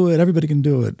 You can do it, everybody can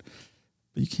do it.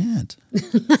 But you can't.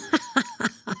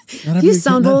 You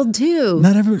sound old too.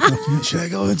 Not everybody. Should I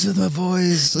go into the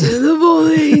voice? To the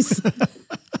voice.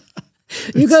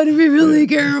 You got to be really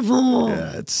careful.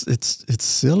 Yeah, it's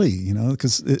silly, you know,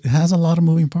 because it has a lot of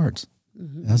moving parts.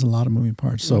 It has a lot of moving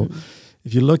parts. So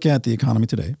if you look at the economy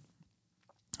today,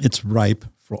 it's ripe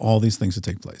for all these things to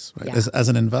take place, right? Yeah. As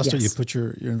an investor, you put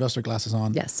your investor glasses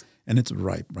on, and it's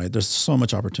ripe, right? There's so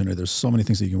much opportunity. There's so many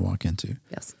things that you can walk into.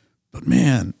 Yes. But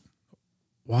man,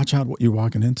 watch out what you're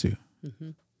walking into.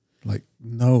 Like,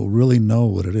 really know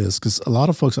what it is. Because a lot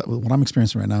of folks, what I'm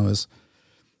experiencing right now is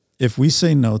if we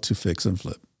say no to fix and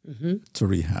flip, to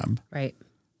rehab, right,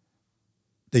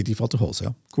 they default to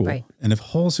wholesale. Cool. Right. And if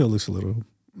wholesale looks a little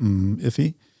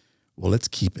iffy, well, let's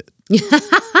keep it.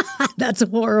 That's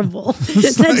horrible.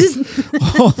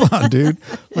 Hold on, dude.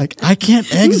 Like, I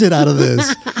can't exit out of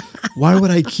this. Why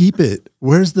would I keep it?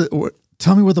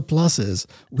 Tell me where the plus is.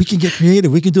 We can get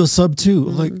creative. We can do a sub two.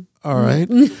 Like, all right.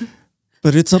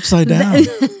 But it's upside down.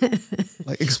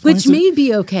 Like, which may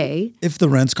be okay. If the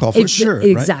rents call for sure.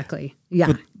 Exactly. Right?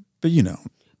 Yeah. But you know.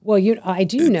 Well, I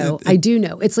do know.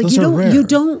 It's like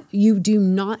you do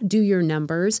not do your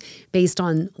numbers based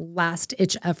on last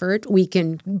itch effort. We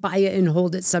can buy it and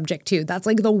hold it subject to. That's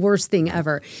like the worst thing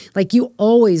ever. Like you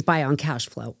always buy on cash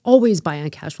flow. Always buy on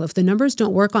cash flow. If the numbers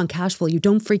don't work on cash flow, you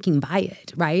don't freaking buy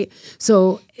it, right?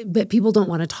 So, but people don't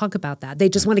want to talk about that. They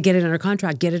just want to get it under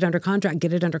contract, get it under contract,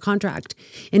 get it under contract.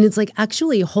 And it's like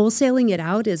actually wholesaling it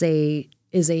out is a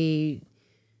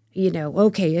you know,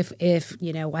 okay, if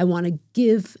you know, I want to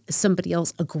give somebody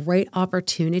else a great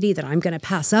opportunity that I'm going to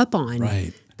pass up on.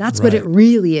 Right. That's what it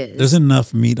really is. There's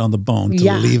enough meat on the bone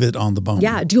to leave it on the bone.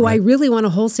 Yeah. Do I really want to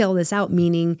wholesale this out?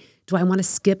 Meaning, do I want to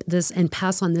skip this and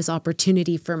pass on this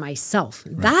opportunity for myself?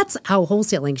 Right. That's how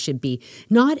wholesaling should be.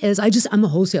 Not as I'm a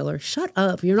wholesaler. Shut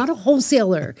up. You're not a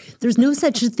wholesaler. There's no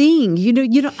such thing. You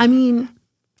know, I mean,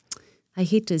 I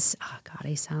hate to, I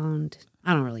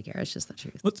don't really care. It's just the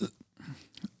truth.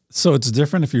 So it's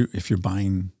different if you're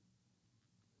buying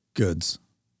goods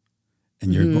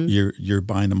and you're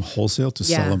buying them wholesale to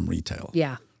sell them retail.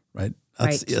 Yeah. Right?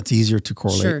 That's easier to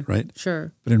correlate, right?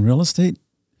 Sure. But in real estate,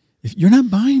 if you're not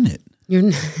buying it.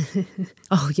 You're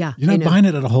not buying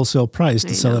it at a wholesale price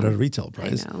to sell it at a retail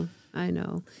price. I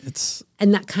know.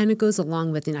 And that kind of goes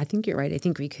along with, and I think you're right. I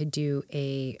think we could do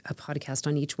a podcast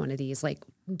on each one of these. Like,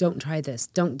 don't try this,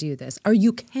 don't do this. Or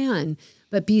you can,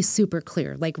 but be super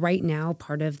clear. Like right now,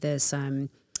 part of this,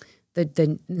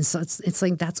 it's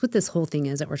like, that's what this whole thing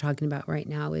is that we're talking about right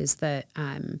now is that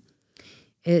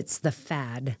it's the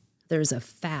fad. There's a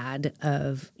fad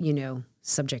of,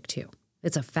 subject to.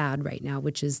 It's a fad right now,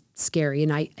 which is scary.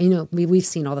 And we've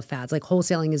seen all the fads. Like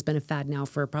wholesaling has been a fad now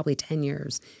for probably 10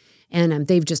 years. And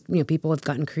they've just, people have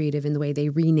gotten creative in the way they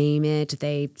rename it.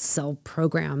 They sell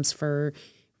programs for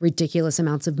ridiculous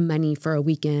amounts of money for a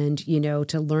weekend,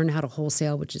 to learn how to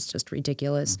wholesale, which is just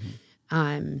ridiculous.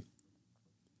 For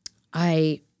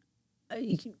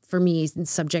me,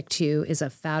 subject to is a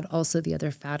fad. Also, the other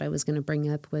fad I was going to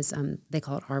bring up was they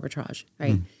call it arbitrage,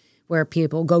 right? Where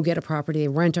people go get a property, they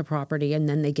rent a property, and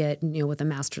then they get, with a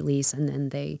master lease, and then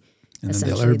they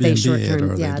essentially they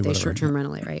short-term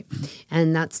rental it, right?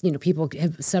 And that's,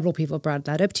 several people have brought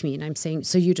that up to me, and I'm saying,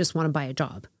 so you just want to buy a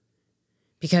job?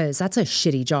 Because that's a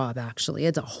shitty job, actually.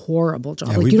 It's a horrible job.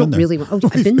 Yeah, like you don't really want. Oh,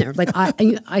 I've been there. Like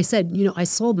I said, I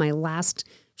sold my last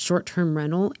short-term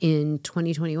rental in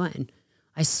 2021.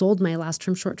 I sold my last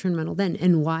short-term rental then.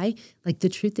 And why? Like the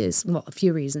truth is, well, a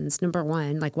few reasons. Number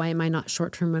one, like why am I not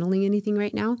short-term rentaling anything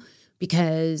right now?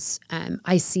 Because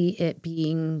I see it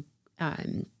being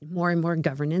more and more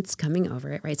governance coming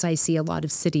over it, right? So I see a lot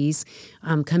of cities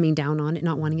coming down on it,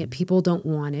 not wanting it. People don't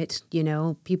want it,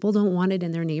 people don't want it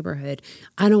in their neighborhood.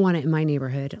 I don't want it in my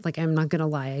neighborhood. Like, I'm not going to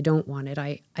lie. I don't want it.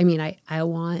 I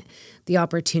want the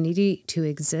opportunity to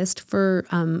exist for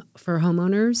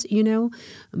homeowners,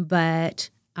 but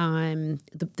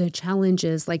the challenge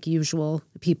is, like usual,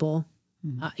 people,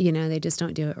 they just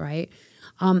don't do it right.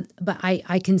 But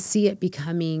I can see it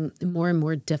becoming more and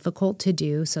more difficult to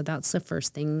do. So that's the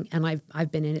first thing. And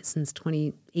I've been in it since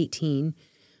 2018.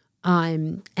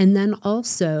 And then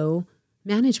also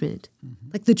management.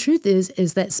 Like, the truth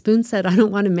is that Spoon said, I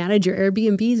don't want to manage your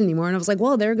Airbnbs anymore. And I was like,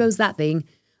 well, there goes that thing.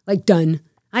 Like, done.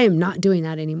 I am not doing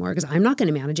that anymore because I'm not going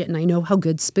to manage it. And I know how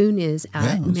good Spoon is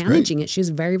at managing it. She's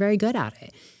very, very good at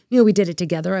it. We did it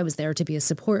together. I was there to be a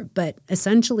support, but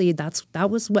essentially that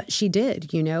was what she did,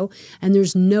 and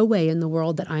there's no way in the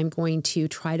world that I'm going to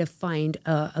try to find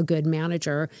a good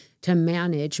manager to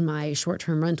manage my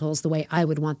short-term rentals the way I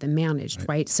would want them managed.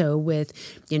 Right. So with,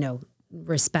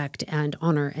 respect and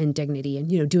honor and dignity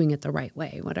and, doing it the right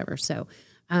way, whatever. So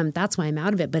that's why I'm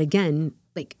out of it. But again,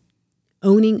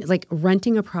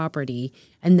 renting a property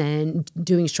and then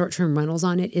doing short-term rentals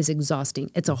on it is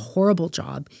exhausting. It's a horrible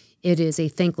job. It is a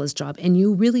thankless job. And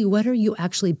what are you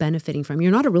actually benefiting from?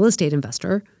 You're not a real estate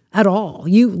investor at all.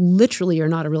 You literally are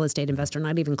not a real estate investor,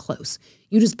 not even close.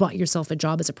 You just bought yourself a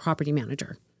job as a property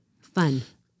manager. Fun.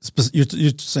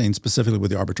 You're saying specifically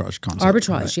with the arbitrage concept.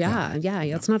 Arbitrage, right? Yeah.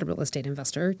 It's not a real estate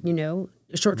investor.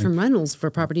 Short-term rentals for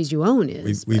properties you own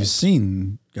is. We've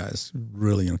seen guys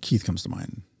really, Keith comes to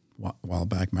mind. A while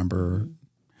back, member,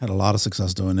 had a lot of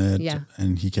success doing it,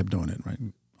 and he kept doing it, right?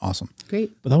 Awesome.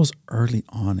 Great. But that was early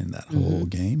on in that whole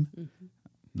game.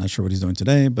 Not sure what he's doing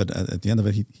today, but at the end of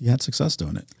it, he had success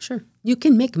doing it. Sure. You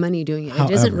can make money doing it.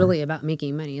 However, it isn't really about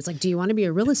making money. It's like, do you want to be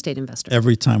a real estate investor?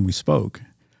 Every time we spoke,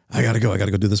 I got to go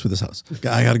do this with this house.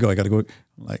 I got to go.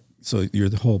 Like, so you're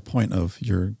the whole point of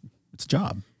it's a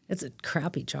job. It's a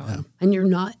crappy job. And you're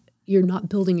not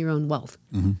building your own wealth.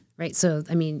 Right. So,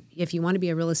 if you want to be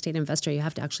a real estate investor, you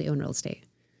have to actually own real estate.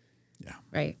 Yeah.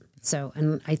 Right. So,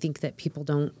 and I think that people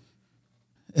don't.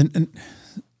 And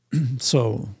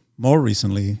so more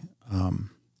recently, and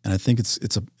I think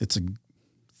it's a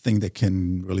thing that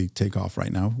can really take off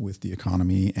right now with the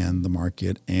economy and the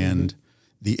market and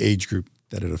the age group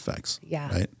that it affects.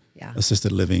 Yeah. Right. Yeah.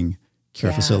 Assisted living,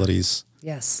 care facilities.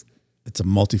 Yes. It's a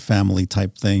multifamily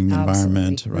type thing,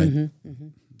 environment, right?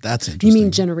 That's interesting. You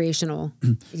mean generational?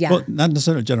 Yeah. Well, not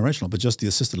necessarily generational, but just the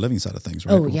assisted living side of things,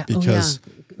 right? Oh, yeah. Because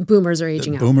boomers are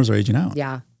aging out. Boomers are aging out.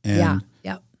 Yeah. And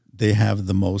they have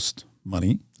the most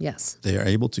money. Yes. They are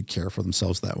able to care for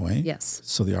themselves that way. Yes.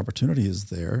 So the opportunity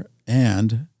is there.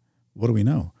 And what do we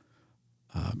know?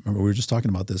 Remember, we were just talking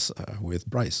about this with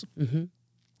Bryce.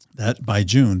 That by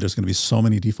June, there's going to be so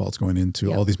many defaults going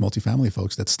into all these multifamily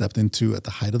folks that stepped into at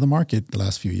the height of the market the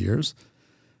last few years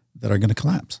that are going to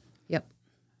collapse. Yep.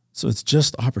 So it's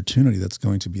just opportunity that's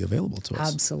going to be available to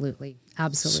us. Absolutely.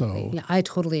 So, yeah, I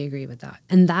totally agree with that.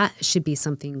 And that should be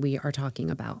something we are talking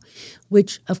about,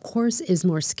 which of course is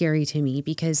more scary to me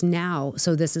because now,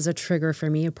 so this is a trigger for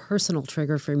me, a personal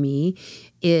trigger for me,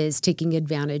 is taking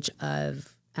advantage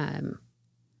of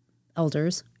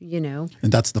elders,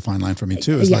 And that's the fine line for me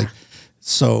too. It's like,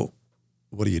 so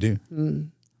what do you do?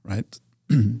 Right?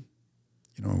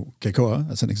 Keikoa,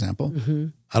 that's an example.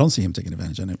 I don't see him taking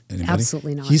advantage of anybody.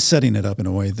 Absolutely not. He's setting it up in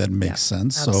a way that makes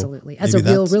sense. Absolutely. So as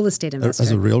a real estate investor.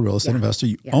 As a real estate investor,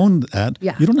 you own that.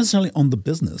 Yeah. You don't necessarily own the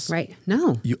business. Right.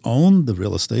 No. You own the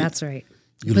real estate. That's right.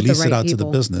 You lease it out to the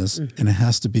business, and it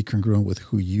has to be congruent with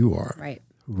who you are. Right.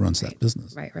 Who runs that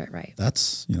business. Right.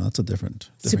 That's, that's a different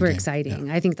super game. exciting.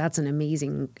 Yeah. I think that's an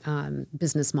amazing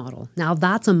business model. Now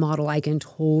that's a model I can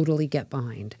totally get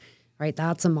behind, right?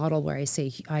 That's a model where I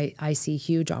say I see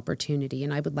huge opportunity,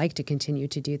 and I would like to continue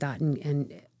to do that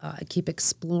and keep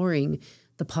exploring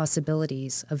the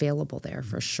possibilities available there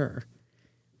for sure.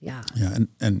 Yeah. Yeah.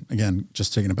 And again,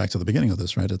 just taking it back to the beginning of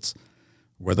this, right? It's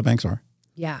where the banks are.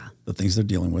 Yeah. The things they're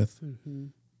dealing with,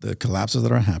 the collapses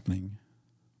that are happening,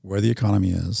 where the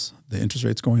economy is, the interest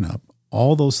rates going up,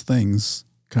 all those things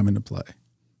come into play.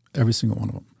 Every single one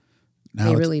of them. Now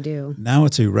they really do. Now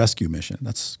it's a rescue mission.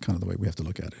 That's kind of the way we have to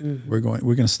look at it. We're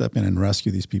going to step in and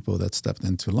rescue these people that stepped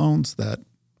into loans that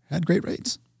had great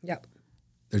rates. Yep.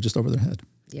 They're just over their head.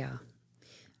 Yeah.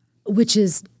 Which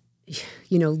is,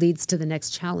 leads to the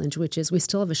next challenge, which is we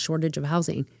still have a shortage of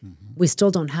housing. We still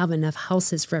don't have enough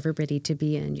houses for everybody to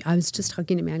be in. I was just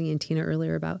talking to Manny and Tina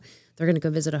earlier about they're going to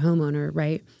go visit a homeowner,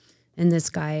 right? And this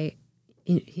guy,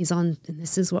 he's on, and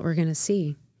this is what we're going to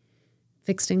see.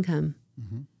 Fixed income,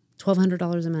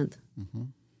 $1,200 a month.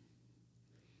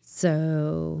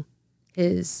 So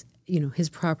his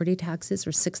property taxes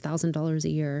are $6,000 a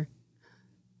year.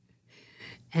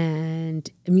 And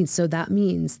I mean, so that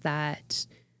means that,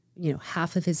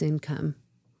 half of his income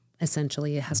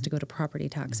essentially it has to go to property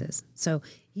taxes. So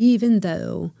even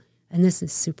though, and this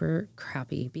is super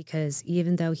crappy because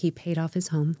even though he paid off his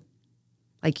home,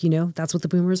 that's what the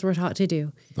boomers were taught to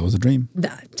do. That was a dream.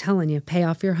 Telling you, pay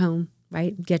off your home,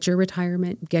 right? Get your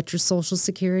retirement, get your Social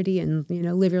Security and,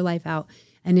 live your life out.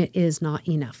 And it is not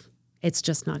enough. It's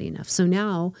just not enough. So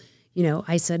now,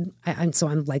 I said, I'm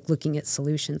like looking at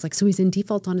solutions. So he's in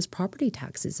default on his property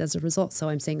taxes as a result. So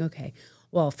I'm saying, okay,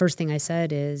 well, first thing I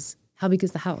said is, how big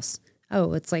is the house?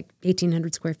 Oh, it's like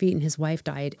 1,800 square feet and his wife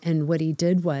died. And what he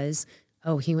did was,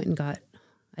 he went and got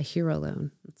a hero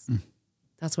loan.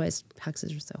 That's why his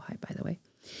taxes are so high, by the way.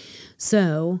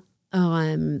 So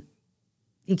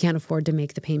he can't afford to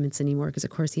make the payments anymore because, of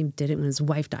course, he did it when his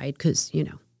wife died because,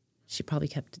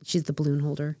 she's the balloon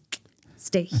holder.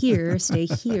 Stay here, stay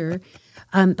here.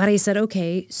 But I said,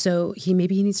 okay, so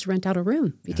maybe he needs to rent out a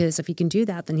room because if he can do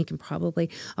that, then he can probably,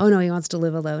 he wants to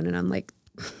live alone. And I'm like.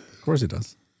 Of course he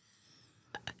does.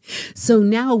 So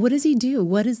now what does he do?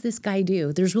 What does this guy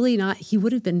do? There's really not, he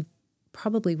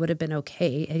probably would have been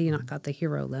okay had he not got the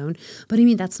hero loan. But I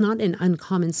mean, that's not an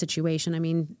uncommon situation. I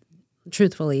mean,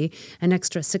 truthfully, an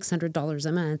extra $600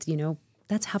 a month,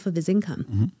 that's half of his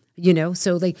income,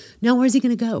 So now where's he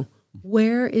going to go?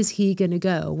 Where is he going to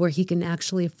go where he can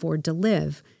actually afford to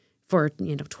live for,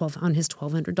 on his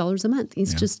 $1,200 a month?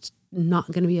 He's just not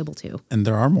going to be able to. And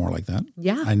there are more like that.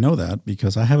 Yeah. I know that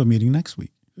because I have a meeting next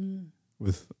week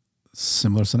with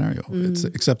similar scenario.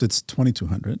 Except it's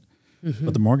 $2,200,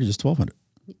 but the mortgage is $1,200.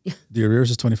 Yeah. The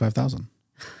arrears is $25,000.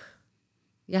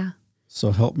 Yeah.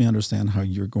 So help me understand how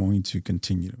you're going to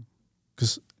continue.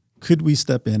 Because could we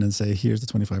step in and say, here's the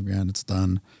 $25,000, it's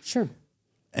done. Sure.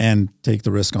 And take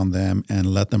the risk on them and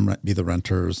let them be the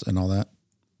renters and all that?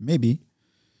 Maybe.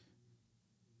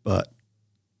 But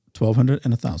 $1,200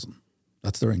 and $1,000,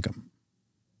 that's their income.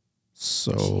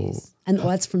 So. Jeez. And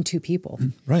that's from two people.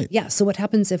 Right. Yeah. So what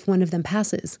happens if one of them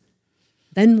passes?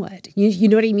 Then what? You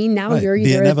know what I mean? Now you're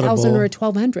either $1,000 or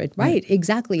 $1,200. Right.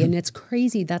 Exactly. And it's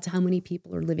crazy. That's how many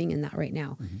people are living in that right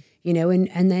now.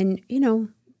 And then,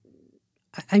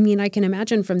 I mean, I can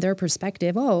imagine from their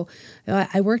perspective,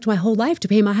 I worked my whole life to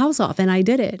pay my house off and I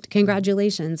did it.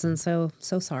 Congratulations. And so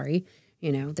sorry.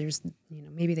 There's,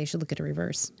 maybe they should look at a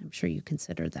reverse. I'm sure you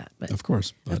considered that. But of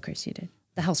course. Of course you did.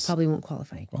 The house probably won't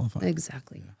qualify.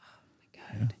 Exactly. Yeah. Oh,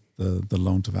 my God. Yeah. The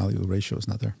loan to value ratio is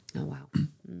not there. Oh, wow.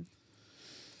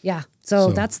 Yeah.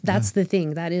 So that's the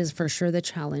thing. That is for sure the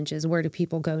challenge is where do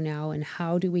people go now and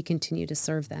how do we continue to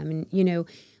serve them? And,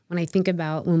 when I think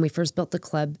about when we first built the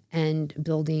club and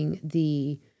building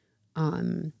the,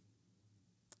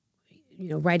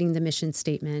 writing the mission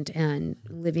statement and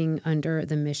living under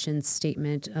the mission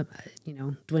statement of,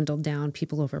 dwindled down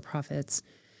people over profits.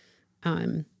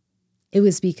 It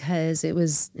was because it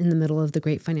was in the middle of the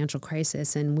great financial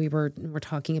crisis and we're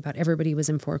talking about everybody was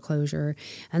in foreclosure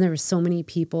and there were so many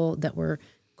people that were,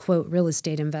 quote, real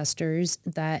estate investors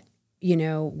that,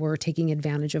 were taking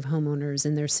advantage of homeowners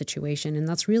in their situation. And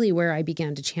that's really where I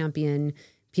began to champion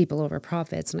people over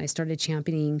profits. And I started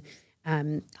championing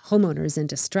homeowners in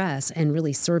distress and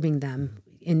really serving them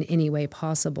in any way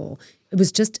possible.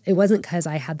 It wasn't because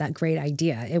I had that great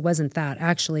idea. It wasn't that.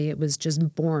 Actually, it was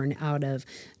just born out of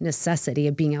necessity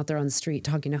of being out there on the street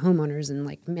talking to homeowners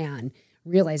and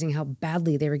realizing how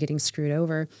badly they were getting screwed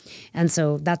over. And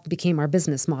so that became our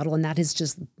business model and that has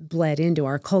just bled into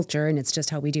our culture and it's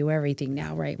just how we do everything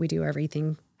now, right? We do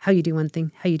everything. How you do one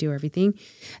thing, how you do everything.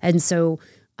 And so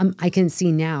I can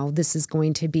see now this is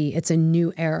going to be, it's a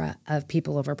new era of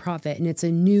people over profit and it's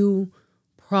a new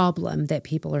problem that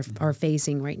people are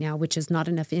facing right now, which is not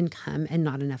enough income and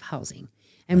not enough housing.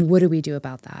 And what do we do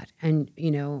about that? And,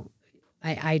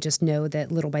 I just know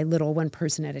that little by little, one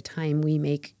person at a time, we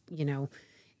make, an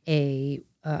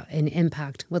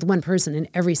impact with one person and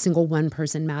every single one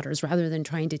person matters rather than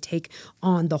trying to take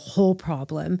on the whole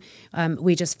problem.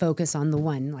 We just focus on the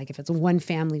one. Like if it's one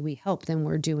family we help, then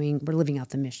we're living out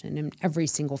the mission and every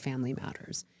single family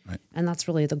matters. Right. And that's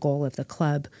really the goal of the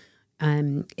club.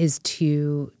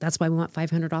 That's why we want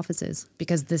 500 offices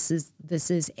because this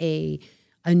is a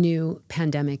new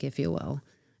pandemic, if you will.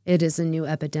 It is a new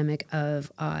epidemic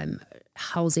of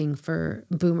housing for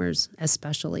boomers,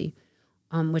 especially,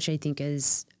 which I think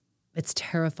it's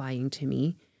terrifying to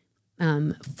me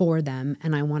for them.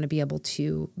 And I want to be able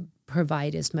to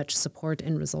provide as much support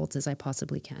and results as I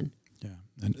possibly can. Yeah,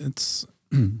 and it's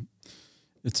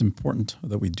important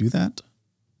that we do that.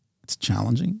 It's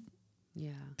challenging.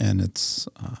 Yeah. And it's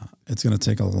going to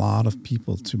take a lot of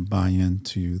people to buy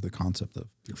into the concept of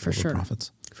For over sure.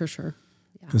 profits. For sure.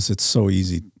 Because it's so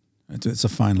easy. It's a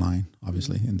fine line,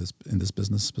 obviously, in this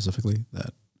business specifically,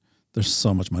 that there's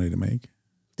so much money to make.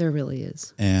 There really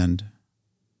is. And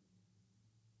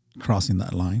crossing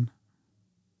that line,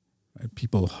 right?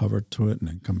 People hover to it and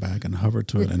then come back and hover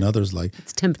to it, and others like,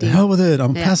 it's tempting. The hell with it!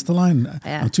 I'm past the line.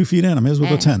 I'm 2 feet in. I may as well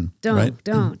go 10.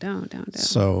 Don't.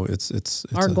 So it's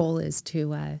our goal is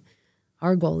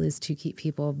to keep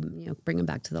people, bring them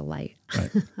back to the light.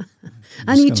 Right.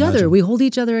 And each other. We hold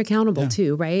each other accountable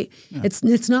too, right? Yeah.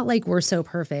 It's not like we're so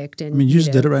perfect. And I mean, you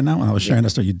just did it right now when I was sharing that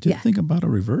story. You did think about a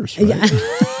reverse, right? Yeah.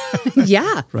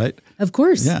 Yeah. Right. Of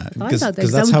course. Yeah. Because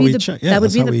that's how we check. Yeah,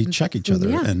 that's how we check each other.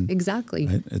 Yeah. And, exactly.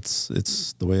 Right?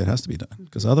 It's the way it has to be done.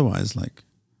 Because otherwise,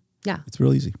 it's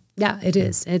real easy. Yeah, it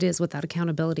is. It is, with that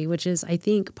accountability, which is, I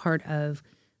think, part of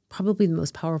probably the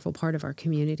most powerful part of our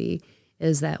community,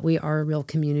 is that we are a real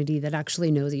community that actually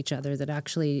knows each other, that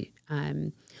actually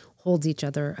holds each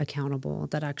other accountable,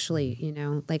 that actually,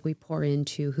 we pour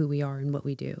into who we are and what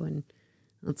we do. And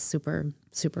that's super,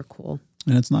 super cool.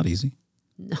 And it's not easy.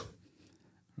 No.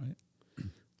 Right?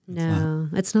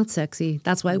 It's not sexy.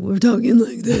 That's why we're talking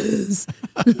like this.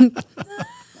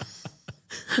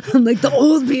 I'm like the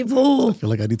old people. I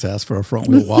feel like I need to ask for a front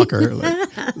wheel walker.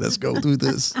 Let's go do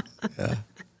this.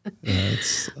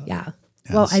 Yeah.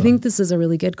 Well, I think this is a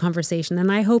really good conversation,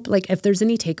 and I hope, if there's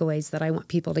any takeaways that I want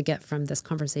people to get from this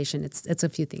conversation, it's a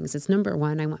few things. It's number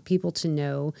one, I want people to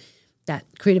know that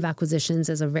creative acquisitions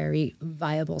is a very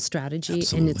viable strategy.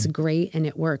 Absolutely. And it's great and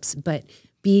it works, but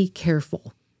be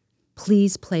careful.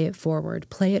 Please play it forward.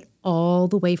 Play it all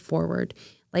the way forward.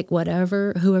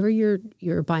 Whoever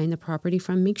you're buying the property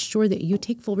from, make sure that you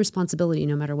take full responsibility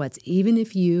no matter what. Even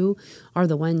if you are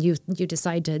the one you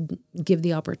decide to give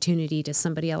the opportunity to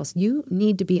somebody else, you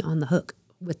need to be on the hook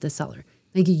with the seller.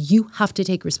 You have to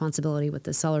take responsibility with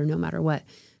the seller no matter what,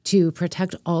 to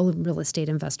protect all real estate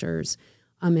investors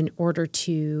in order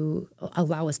to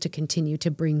allow us to continue to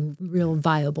bring real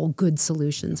viable, good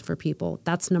solutions for people.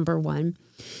 That's number one.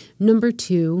 Number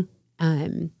two,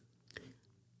 I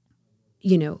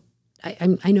know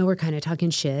we're kind of talking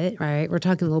shit, right? We're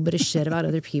talking a little bit of shit about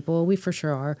other people. We for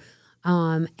sure are.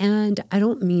 And I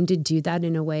don't mean to do that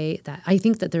in a way that I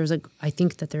think that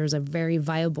there's a very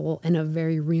viable and a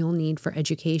very real need for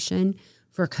education,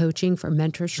 for coaching, for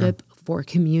mentorship, for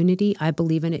community. I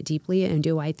believe in it deeply. And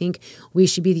do I think we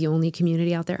should be the only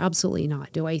community out there? Absolutely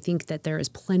not. Do I think that there is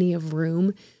plenty of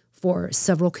room for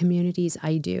several communities?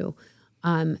 I do.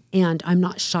 And I'm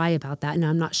not shy about that. And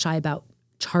I'm not shy about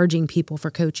charging people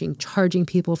for coaching, charging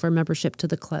people for membership to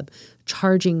the club,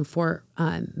 charging for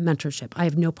mentorship. I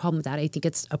have no problem with that. I think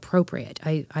it's appropriate.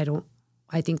 I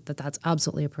think that that's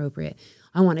absolutely appropriate.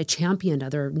 I want to champion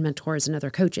other mentors and other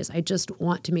coaches. I just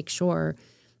want to make sure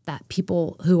that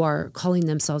people who are calling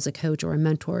themselves a coach or a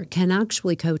mentor can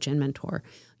actually coach and mentor.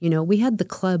 We had the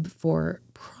club for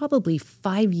probably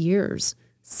 5 years,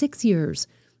 6 years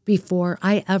before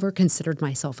I ever considered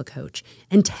myself a coach,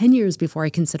 and 10 years before I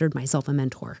considered myself a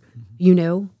mentor.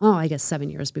 I guess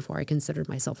 7 years before I considered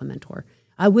myself a mentor.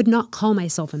 I would not call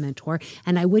myself a mentor,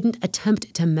 and I wouldn't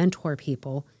attempt to mentor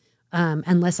people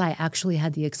unless I actually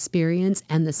had the experience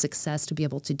and the success to be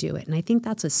able to do it. And I think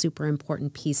that's a super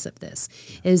important piece of this,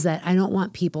 is that I don't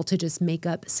want people to just make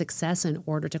up success in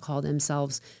order to call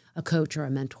themselves a coach or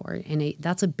a mentor. And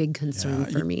that's a big concern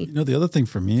for me. The other thing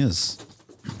for me is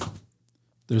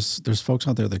there's folks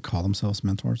out there that call themselves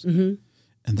mentors, and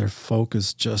they're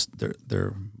focused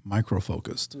they're micro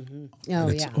focused.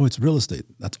 It's real estate.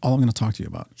 That's all I'm going to talk to you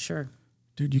about. Sure.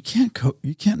 Dude, you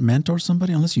can't mentor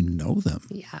somebody unless you know them.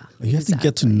 Yeah. You have to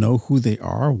get to know who they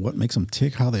are, what makes them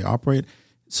tick, how they operate,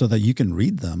 so that you can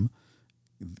read them,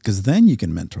 because then you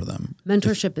can mentor them.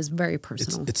 Mentorship is very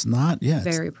personal. It's not,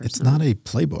 very personal. It's not a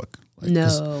playbook.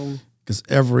 No. Because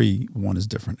everyone is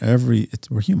different.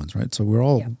 We're humans, right? So we're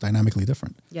all dynamically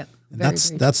different. Yep. And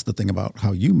that's the thing about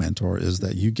how you mentor, is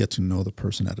that you get to know the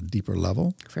person at a deeper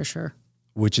level. For sure.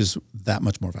 Which is that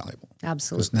much more valuable.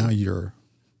 Absolutely. Because now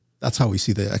that's how we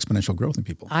see the exponential growth in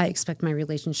people. I expect my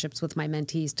relationships with my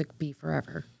mentees to be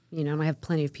forever. And I have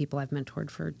plenty of people I've mentored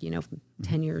for,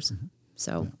 10 years.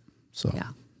 So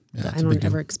I don't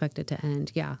ever expect it to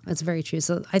end. Yeah, that's very true.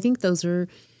 So I think those are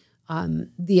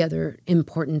the other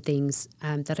important things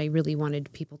that I really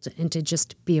wanted people to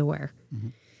just be aware.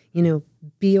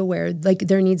 be aware, like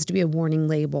there needs to be a warning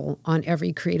label on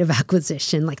every creative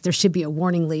acquisition. Like there should be a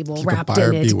warning label wrapped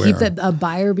in it to keep a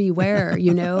buyer beware,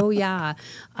 yeah.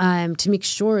 To make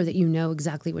sure that you know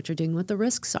exactly what you're doing, what the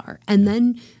risks are, and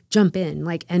then jump in.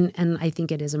 Like, and I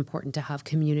think it is important to have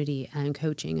community and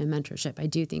coaching and mentorship. I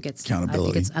do think it's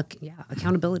accountability. I think it's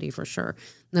accountability for sure.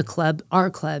 Our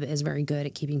club is very good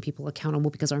at keeping people accountable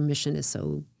because our mission is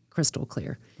so crystal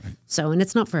clear. Right. So, and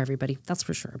it's not for everybody, that's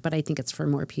for sure. But I think it's for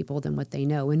more people than what they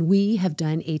know. And we have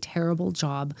done a terrible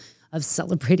job of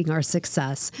celebrating our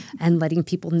success and letting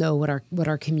people know what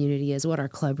our community is, what our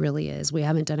club really is. We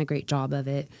haven't done a great job of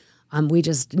it. We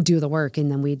just do the work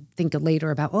and then we think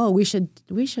later about, we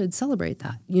should celebrate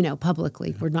that, publicly.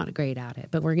 Yeah. We're not great at it,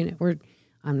 but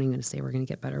I'm not going to say we're going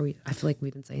to get better. I feel like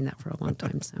we've been saying that for a long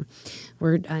time. So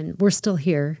we're still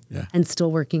here and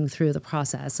still working through the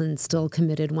process and still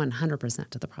committed 100%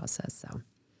 to the process. So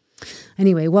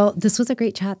anyway, well, this was a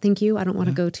great chat. Thank you. I don't want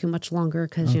to go too much longer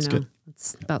because,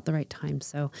 it's about the right time.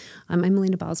 So I'm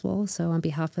Melina Boswell. So on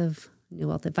behalf of New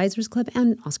Wealth Advisors Club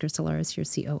and Oscar Solaris, your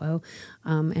COO,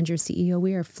 and your CEO,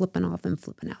 we are flipping off and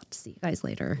flipping out. See you guys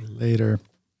later. Later.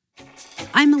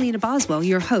 I'm Melina Boswell,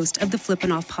 your host of the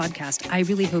Flippin' Off podcast. I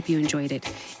really hope you enjoyed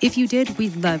it. If you did,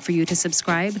 we'd love for you to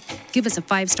subscribe, give us a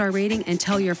 5-star rating, and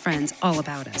tell your friends all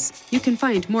about us. You can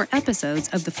find more episodes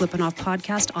of the Flippin' Off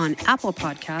podcast on Apple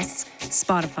Podcasts,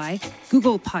 Spotify,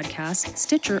 Google Podcasts,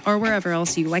 Stitcher, or wherever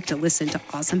else you like to listen to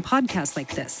awesome podcasts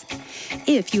like this.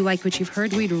 If you like what you've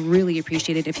heard, we'd really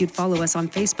appreciate it if you'd follow us on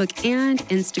Facebook and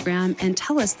Instagram and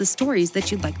tell us the stories that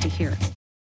you'd like to hear.